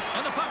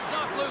 And the puck's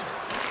knocked loose.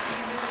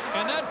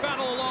 And that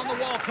battle along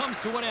the wall comes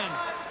to an end.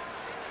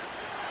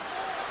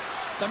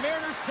 The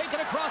Mariners take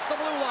it across the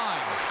blue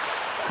line.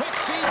 Quick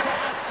feed to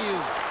Askew.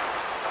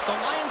 The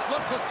Lions look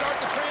to start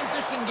the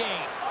transition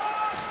game.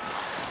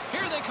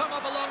 Here they come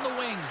up along the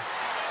wing.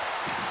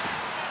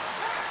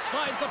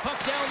 Slides the puck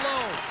down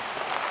low.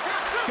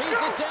 Feeds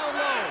it down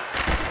low.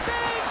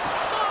 Big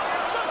stop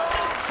just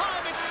as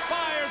time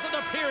expires in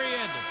the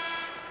period.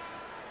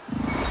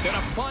 Been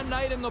a fun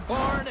night in the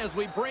barn as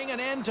we bring an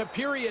end to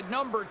period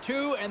number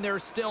 2, and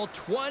there's still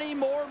 20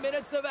 more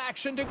minutes of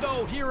action to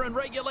go here in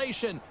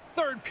regulation.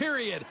 Third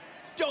period.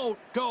 Don't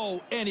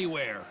go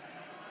anywhere.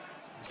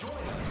 Join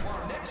us for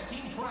our next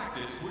team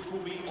practice, which will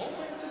be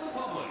open to the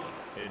public.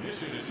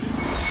 Admission is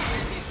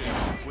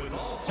with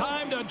all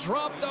time to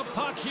drop the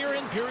puck here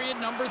in period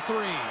number 3.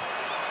 And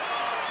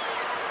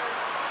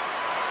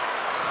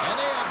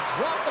they have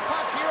dropped the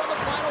puck here on the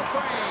final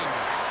frame.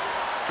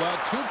 Well,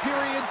 2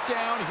 periods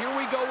down. Here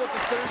we go with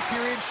the 3rd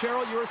period.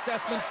 Cheryl, your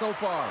assessment so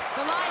far?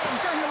 The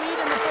Lions are in the lead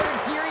in the 3rd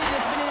period.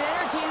 It's been an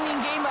entertaining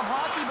game of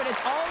hockey, but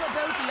it's all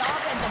about the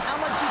offense and how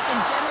much you can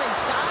generate.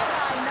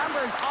 Sky-high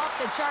numbers off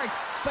the charts,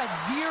 but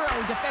 0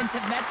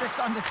 defensive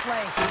metrics on display.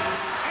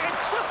 And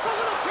just a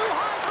little too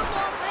high from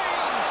long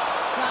range.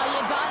 Well,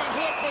 you got to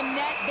hit the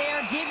net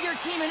there. Give your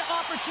team an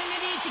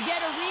opportunity to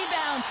get a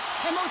rebound,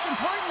 and most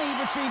importantly,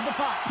 retrieve the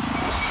puck.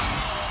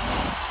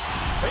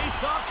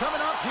 Face-off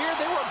coming up here.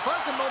 They were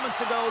buzzing moments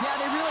ago. Yeah,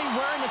 they really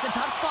were, and it's a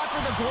tough spot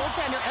for the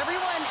goaltender.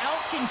 Everyone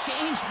else can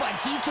change, but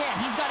he can't.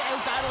 He's got to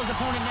out-battle his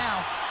opponent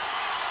now.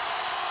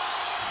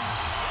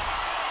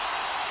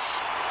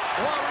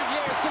 Well,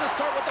 Rivieres is going to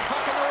start with the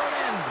puck in their own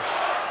end.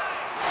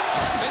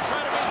 They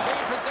try to maintain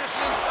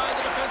possession inside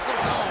the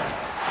defensive zone.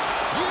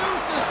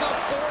 Uses the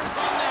force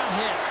on that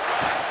hit.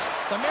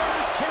 The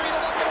Mariners carry it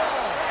along the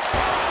wall.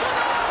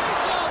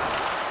 Denies him!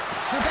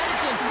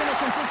 Rivieres has been a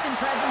consistent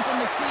presence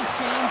in the crease,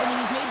 James. I mean,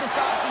 he's made the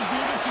stops he's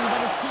needed to,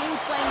 but his team's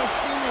playing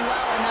extremely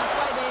well, and that's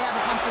why they have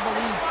a comfortable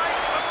lead.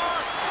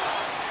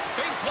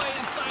 Big play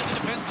inside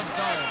the defensive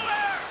zone.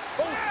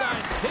 Both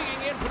sides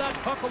digging in for that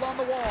puck along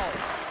the wall.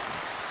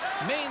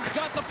 Maine's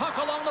got the puck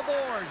along the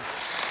boards.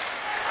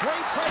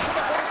 Great pressure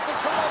to force the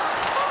turnover.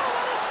 Oh,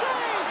 what a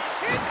save!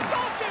 He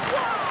stopped it!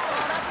 Wow!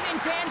 Oh, that's an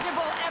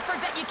intangible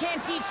effort that you can't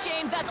teach,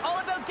 James. That's all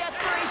about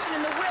desperation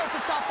and the will to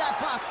stop that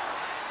puck.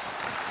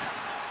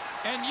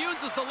 And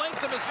uses the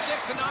length of his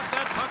stick to knock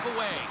that puck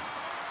away.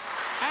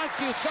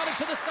 Askew's got it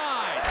to the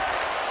side.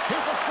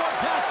 Here's a short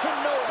pass to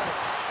Noel.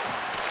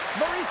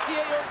 Mauricio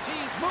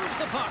Ortiz moves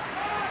the puck.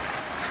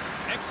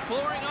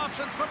 Exploring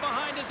options from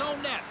behind his own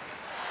net.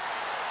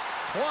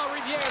 Trois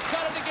Rivieres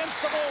got it against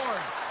the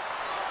boards.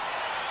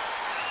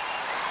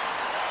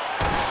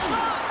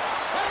 Shot!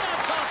 And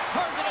that's off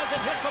target as it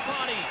hits a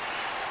body.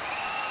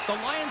 The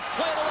Lions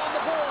play it along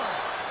the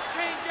boards.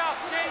 Change up,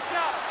 change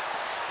up.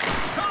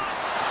 Shot!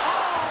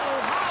 Oh,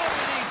 how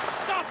did he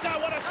stop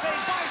that? What a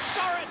save by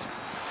Starrett.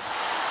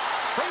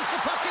 Brings the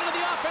puck into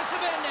the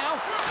offensive end now.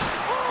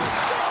 Oh,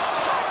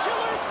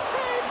 spectacular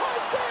save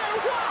right there.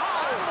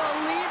 Wow!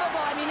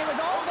 Unbelievable. I mean, it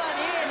was all but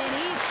in, and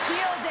he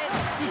steals it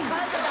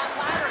because of that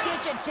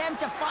last-ditch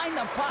attempt to find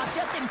the puck.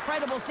 Just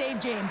incredible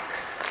save, James.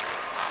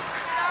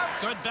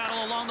 Good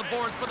battle along the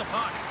boards for the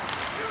puck.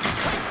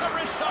 Takes a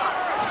wrist shot.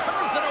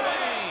 Turns it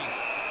away.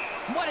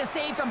 What a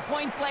save from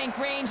point-blank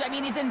range. I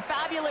mean, he's in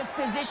fabulous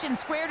position,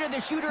 square to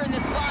the shooter in the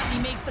slot, and he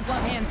makes the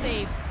glove hand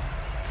save.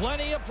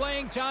 Plenty of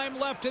playing time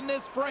left in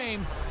this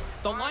frame.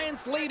 The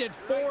Lions lead at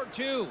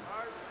 4-2.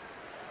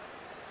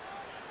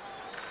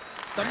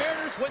 The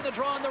Mariners win the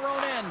draw on their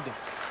own end.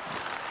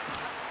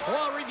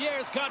 Trois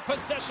Rivieres got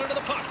possession of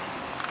the puck.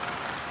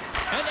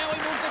 And now he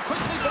moves it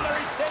quickly to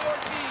Mauricio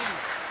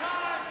Ortiz.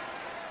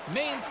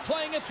 Maine's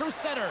playing it through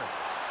center.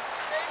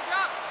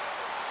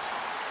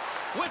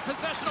 With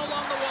possession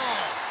along the wall.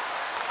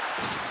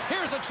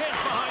 Here's a chance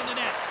behind the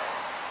net.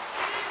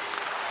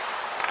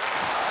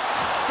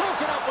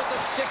 Broken up with the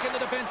stick in the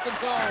defensive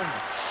zone.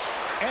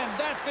 And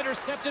that's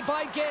intercepted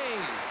by Gay.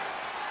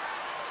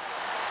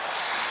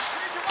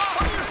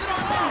 Fires it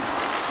on net.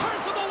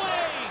 Turns him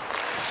away.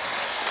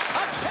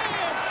 A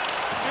chance.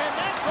 And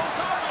that goes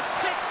off a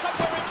stick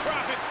somewhere in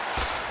traffic.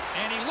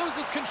 And he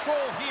loses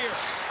control here.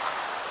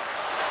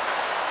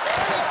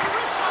 Takes a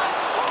wrist shot.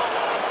 Oh,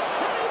 what a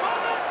save on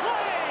the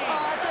play.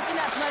 Oh, that's such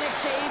an athletic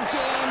save,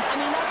 James. I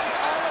mean, that's just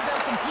all about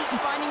competing,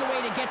 finding a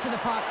way to get to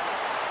the puck.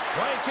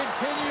 Play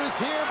continues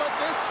here, but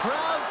this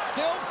crowd's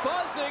still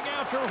buzzing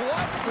after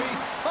what we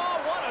saw.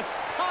 What a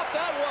stop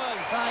that was.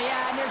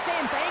 Yeah, and they're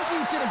saying thank you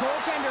to the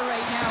goaltender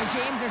right now,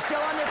 James. They're still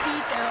on their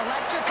feet. They're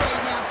electric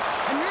right now.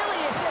 And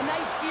really, it's a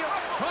nice feel.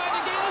 Trying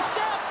to gain a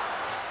step.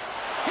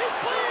 He's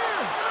clear.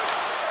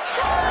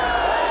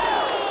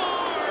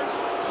 Scores!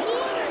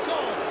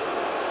 Clinical.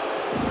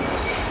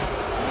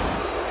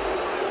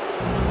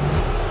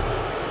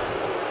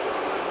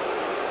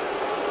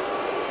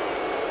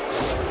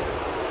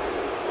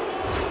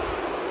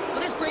 Well,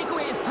 this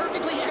breakaway is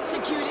perfectly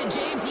executed,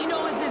 James. He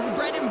knows his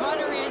bread and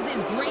butter is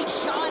his great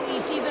shot. He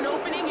sees an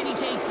opening and he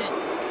takes it.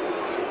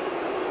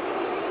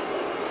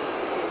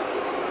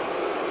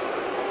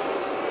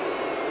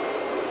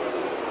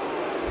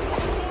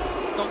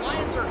 The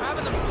Lions are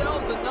having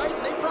themselves a night,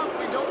 and they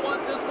probably don't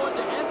want this one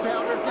to end,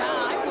 Pounder.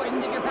 Nah, I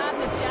wouldn't. If you're padding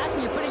the stats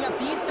and you're putting up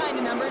these kind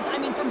of numbers, I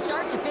mean, from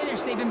start to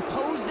finish, they've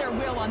imposed their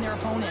will on their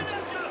opponent.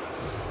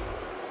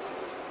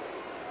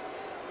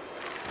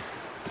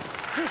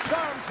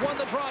 Ducharme's won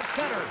the draw at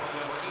center.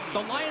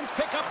 The Lions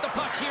pick up the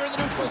puck here in the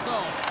neutral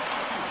zone.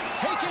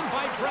 Taken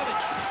by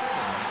Drevich.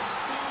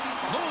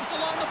 Moves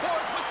along the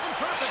boards with some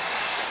purpose.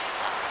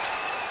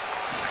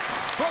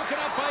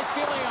 Broken up by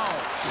Filio.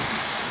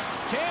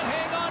 Can't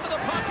hang on to the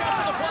puck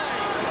after the play.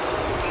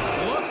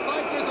 Looks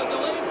like there's a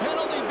delayed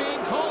penalty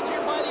being called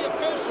here by the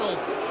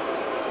officials.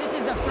 This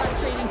is a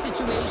frustrating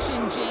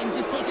situation, James,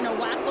 just taking a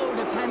whack-load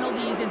of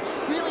penalties and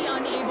really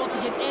unable to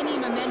get any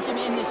momentum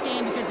in this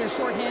game because they're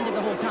shorthanded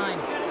the whole time.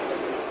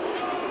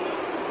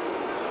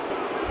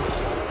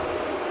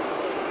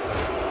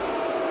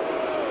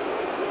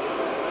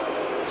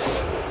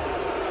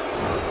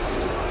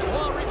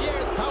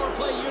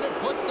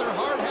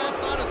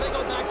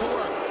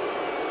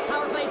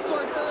 they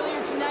scored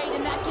earlier tonight,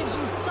 and that gives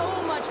you so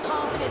much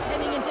confidence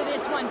heading into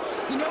this one.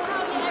 You know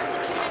how you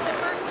executed the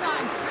first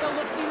time. They'll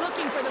be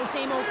looking for those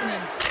same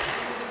openings.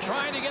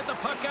 Trying to get the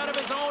puck out of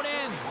his own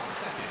end.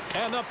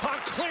 And the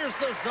puck clears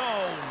the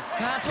zone.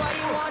 That's why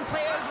you want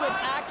players with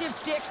active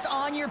sticks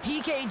on your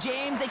PK,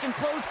 James. They can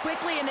close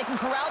quickly, and they can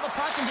corral the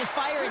puck and just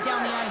fire it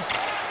down the ice.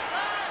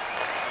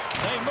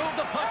 They move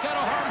the puck out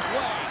of harm's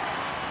way.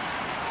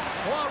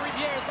 While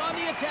Rivieres on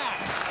the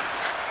attack.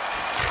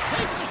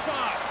 Takes a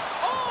shot.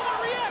 Oh, a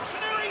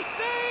reactionary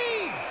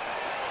save!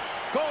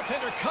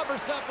 Goaltender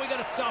covers up. We got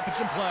a stoppage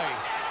in play.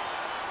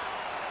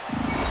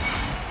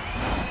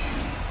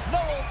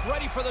 Knowles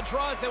ready for the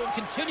draws. They will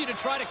continue to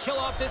try to kill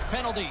off this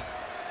penalty.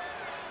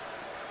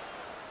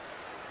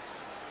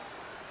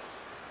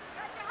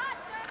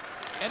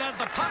 And as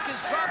the puck is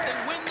dropped, they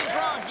win the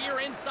draw here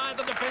inside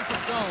the defensive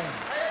zone.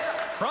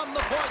 From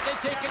the point, they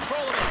take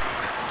control of it.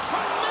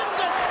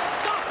 Tremendous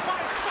stop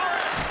by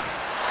Starks.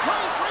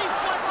 Great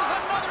reflexes,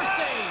 another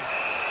save.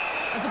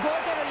 As a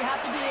goaltender, you have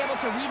to be able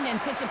to read and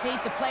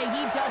anticipate the play.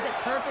 He does it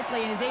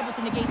perfectly and is able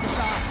to negate the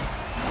shot.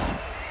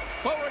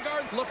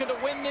 Beauregard's looking to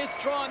win this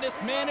draw and this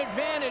man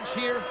advantage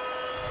here.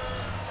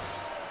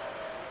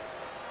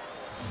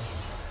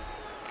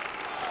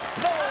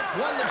 Knowles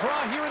won the draw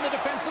here in the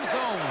defensive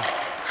zone.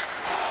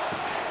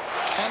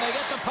 And they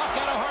get the puck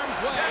out of harm's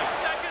way. 10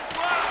 seconds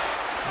left.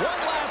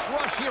 One last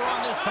rush here on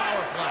this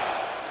power play.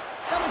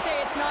 Some would say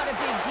it's not a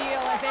big deal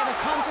as they have a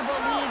comfortable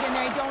league and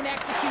they don't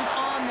execute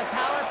on the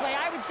power play.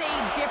 I would say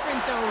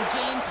different though,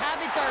 James.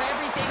 Habits are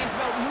everything. It's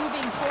about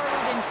moving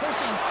forward and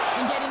pushing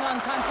and getting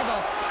uncomfortable.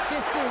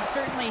 This group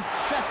certainly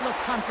just looked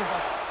comfortable.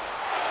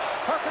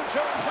 Parker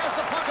Jones has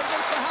the puck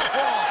against the half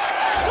wall.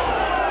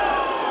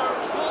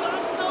 Scores! Well,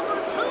 that's number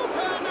 2,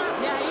 Pander.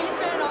 Yeah, he's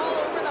been all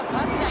over the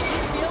puck tonight.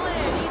 He's feeling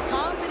it. He's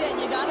confident.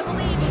 You gotta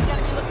believe he's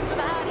gonna be looking for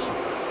the Hattie.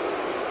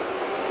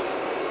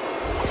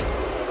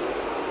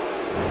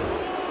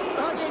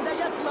 Oh, James, I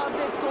just love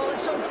this goal.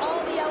 It shows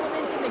all the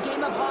elements in the game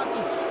of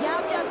hockey. You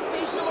have to have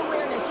spatial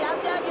awareness. You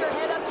have to have your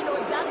head up to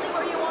know exactly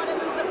where you want to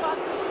move the puck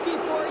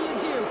before you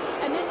do.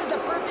 And this is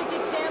a perfect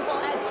example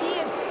as he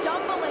is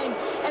stumbling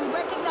and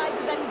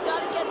recognizes that he's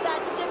got to get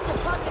that stick to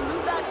puck and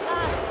move that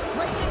pass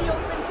right to the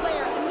open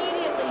player.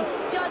 Immediately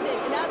does it,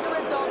 and as a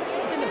result,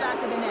 it's in the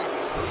back of the net.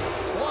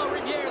 Trois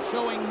Rivieres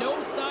showing no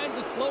signs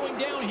of slowing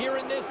down here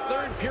in this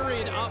third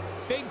period, up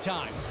big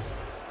time.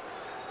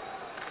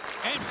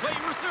 And play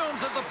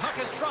resumes as the puck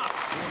is dropped.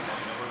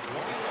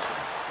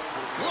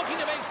 Looking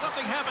to make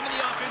something happen in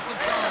the offensive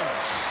zone.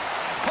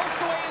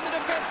 Poked away in the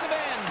defensive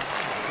end.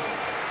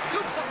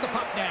 Scoops up the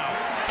puck now.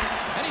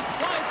 And he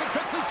slides it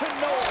quickly to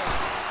Knowles.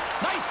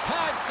 Nice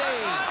pad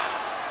save.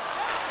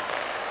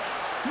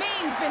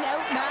 Maine's been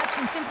outmatched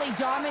and simply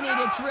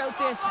dominated throughout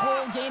this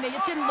whole game. They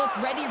just didn't look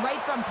ready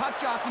right from puck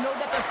drop. You know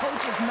that their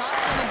coach is not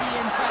going to be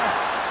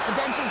impressed. The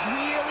bench is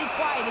really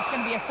quiet. It's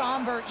going to be a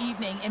somber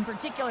evening, in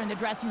particular in the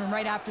dressing room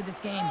right after this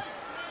game.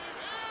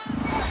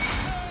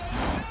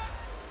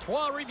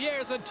 Trois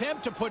Rivieres'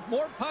 attempt to put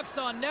more pucks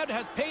on net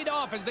has paid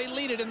off as they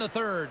lead it in the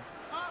third.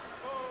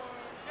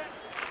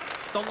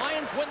 The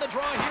Lions win the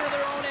draw here in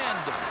their own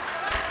end.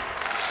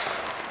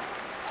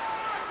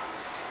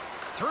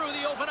 Through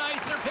the open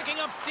ice, they're picking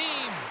up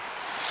steam.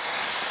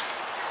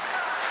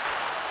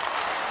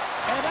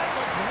 And that's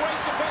a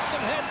great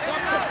defensive heads-up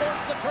to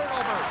force the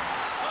turnover.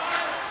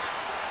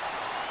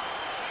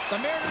 The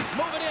Mariners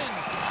move it in.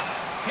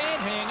 Can't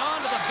hang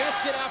on to the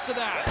biscuit after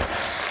that.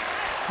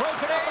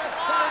 Broken up at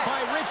center by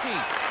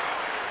Ritchie.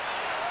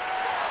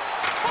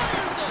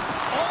 Fires it.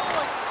 Oh,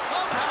 and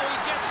somehow he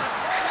gets a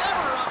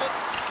sliver of it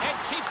and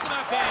keeps them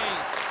at bay.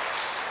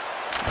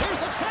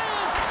 Here's a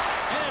chance,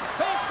 and it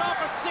banks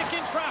off a stick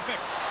in traffic.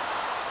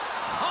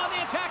 On the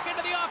attack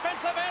into the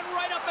offensive end,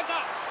 right up the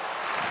gut.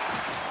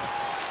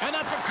 And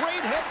that's a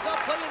great heads-up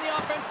play in the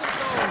offensive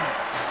zone.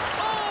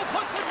 Oh,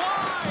 puts it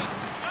wide.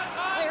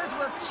 Players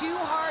work too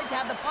hard to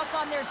have the puck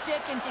on their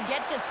stick and to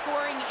get to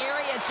scoring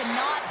areas to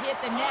not hit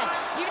the net.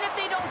 Even if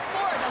they don't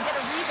score, they'll get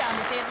a rebound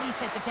if they at least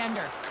hit the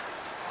tender.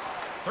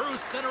 Through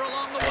center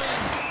along the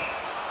wing.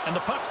 And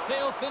the puck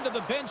sails into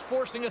the bench,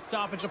 forcing a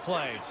stoppage of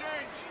play.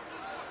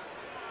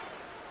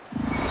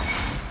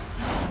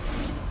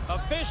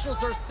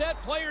 Officials are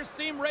set. Players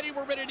seem ready.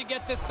 We're ready to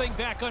get this thing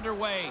back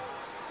underway.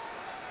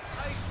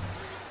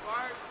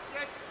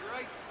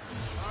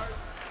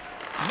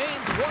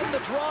 Maine's won the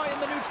draw in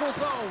the neutral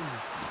zone.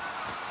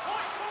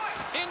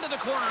 Into the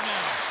corner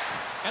now.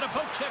 And a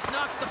poke check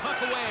knocks the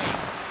puck away.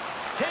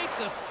 Takes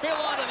a spill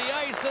onto the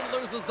ice and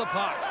loses the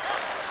puck.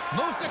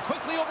 Moves it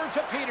quickly over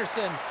to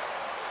Peterson.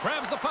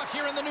 Grabs the puck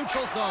here in the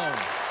neutral zone.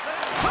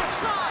 Puck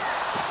shot!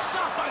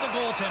 Stopped by the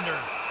goaltender.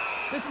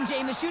 Listen,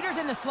 James, the shooter's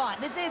in the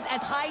slot. This is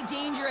as high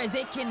danger as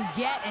it can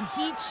get, and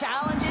he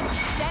challenges.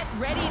 He's set,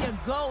 ready to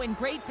go, in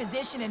great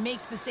position, and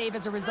makes the save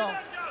as a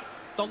result.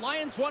 The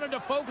Lions wanted to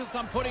focus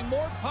on putting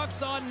more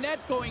pucks on net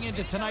going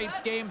into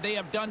tonight's game. They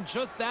have done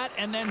just that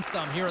and then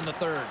some here in the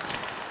third.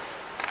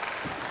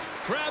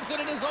 Grabs it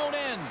in his own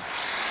end.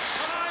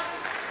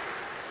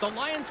 The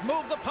Lions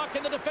move the puck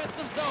in the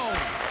defensive zone.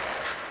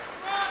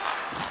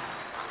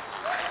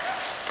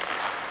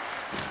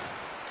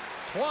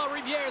 Trois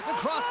Rivieres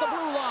across the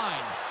blue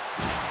line.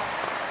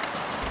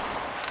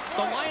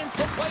 The Lions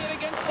will play it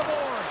against the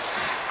boards.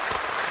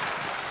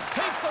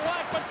 Takes a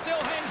whack, but still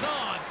hangs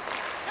on.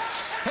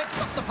 Picks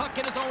up the puck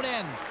in his own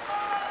end.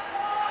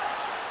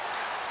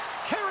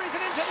 Carries it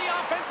into the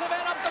offensive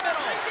end up the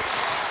middle.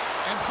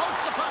 And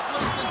pokes the puck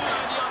loose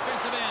inside the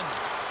offensive end.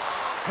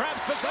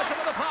 Grabs possession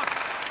of the puck.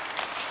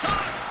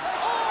 Shot!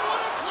 Oh,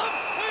 what a glove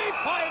save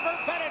by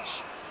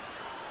Rivieres.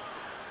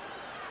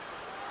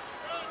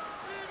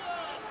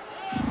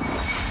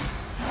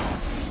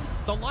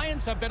 The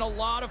Lions have been a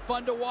lot of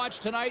fun to watch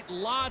tonight.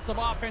 Lots of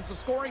offensive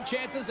scoring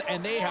chances,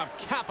 and they have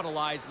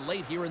capitalized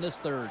late here in this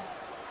third.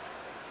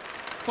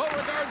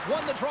 Beauregard's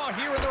won the draw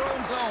here in their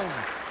own zone.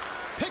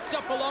 Picked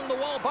up along the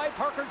wall by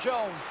Parker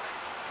Jones.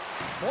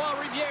 Trois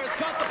Rivieres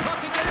got the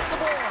puck against the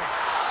boards.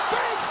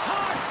 Big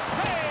time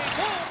save!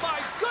 Oh my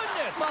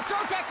goodness! Well,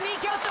 throw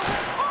technique out the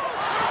window. Oh,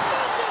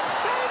 tremendous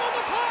save on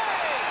the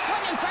play!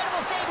 What an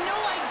incredible save. No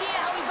idea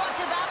how he got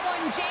to that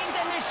one, James,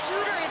 and the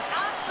shooter is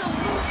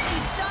absolutely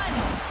stunned.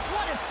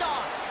 What a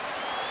stop.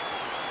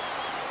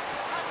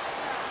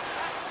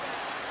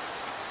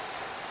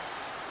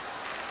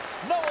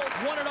 Knowles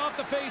won it off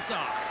the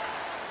faceoff.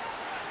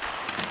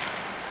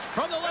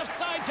 From the left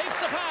side, takes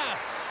the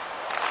pass.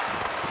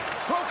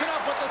 Broken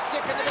up with the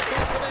stick in the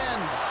defensive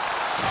end.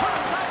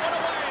 Turns that one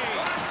away.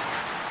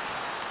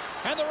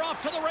 And they're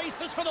off to the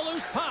races for the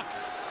loose puck.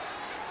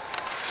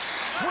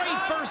 Great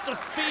burst of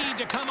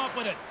speed to come up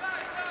with it.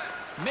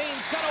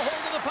 Maine's got a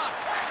hold of the puck.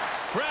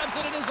 Grabs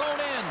it in his own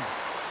end.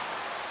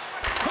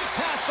 Quick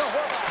pass to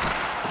Horvath.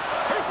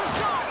 Here's a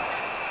shot.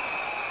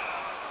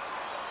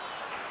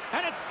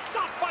 And it's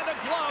stopped by the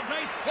glove.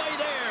 Nice play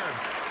there.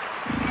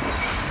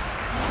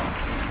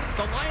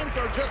 The Lions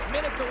are just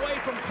minutes away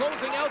from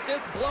closing out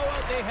this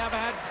blowout. They have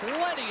had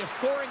plenty of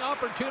scoring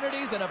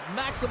opportunities and have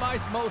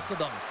maximized most of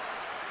them.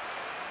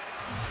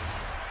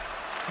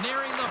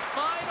 Nearing the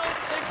final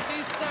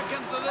 60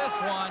 seconds of this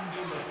one.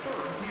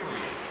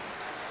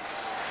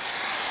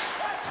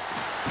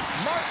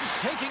 Martin's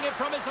taking it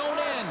from his own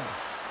end.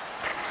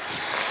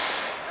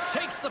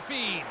 Takes the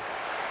feed.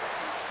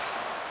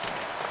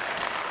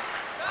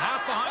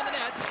 Pass behind the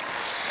net.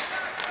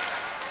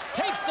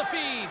 Takes the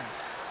feed.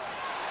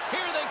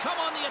 Here they come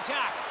on the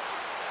attack.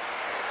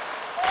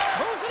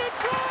 Moves it in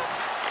front.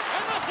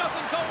 And that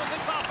doesn't go as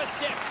it's off a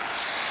stick.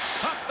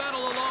 Puck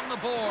battle along the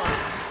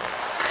boards.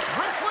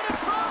 Wrist one in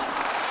front.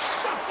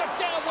 Shuts it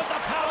down with the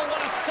paddle.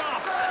 What a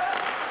stop.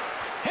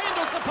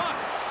 Handles the puck.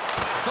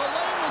 The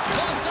lane was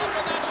blocked up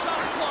and that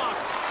shot's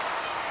blocked.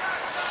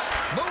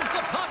 Moves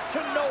the puck to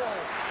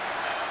Knowles.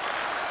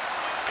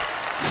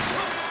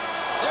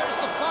 There's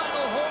the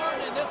final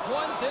horn, and this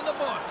one's in the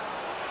books.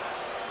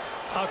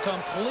 A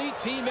complete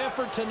team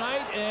effort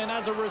tonight, and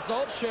as a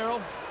result, Cheryl,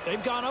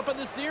 they've gone up in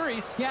the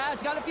series. Yeah,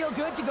 it's got to feel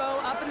good to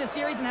go up in the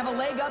series and have a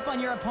leg up on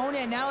your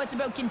opponent. Now it's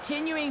about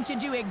continuing to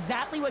do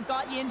exactly what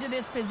got you into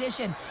this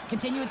position.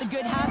 Continue with the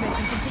good habits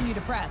and continue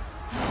to press.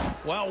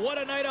 Well, what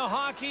a night of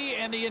hockey,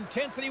 and the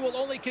intensity will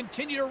only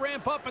continue to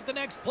ramp up at the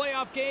next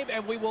playoff game,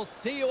 and we will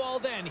see you all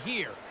then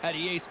here at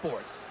EA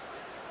Sports.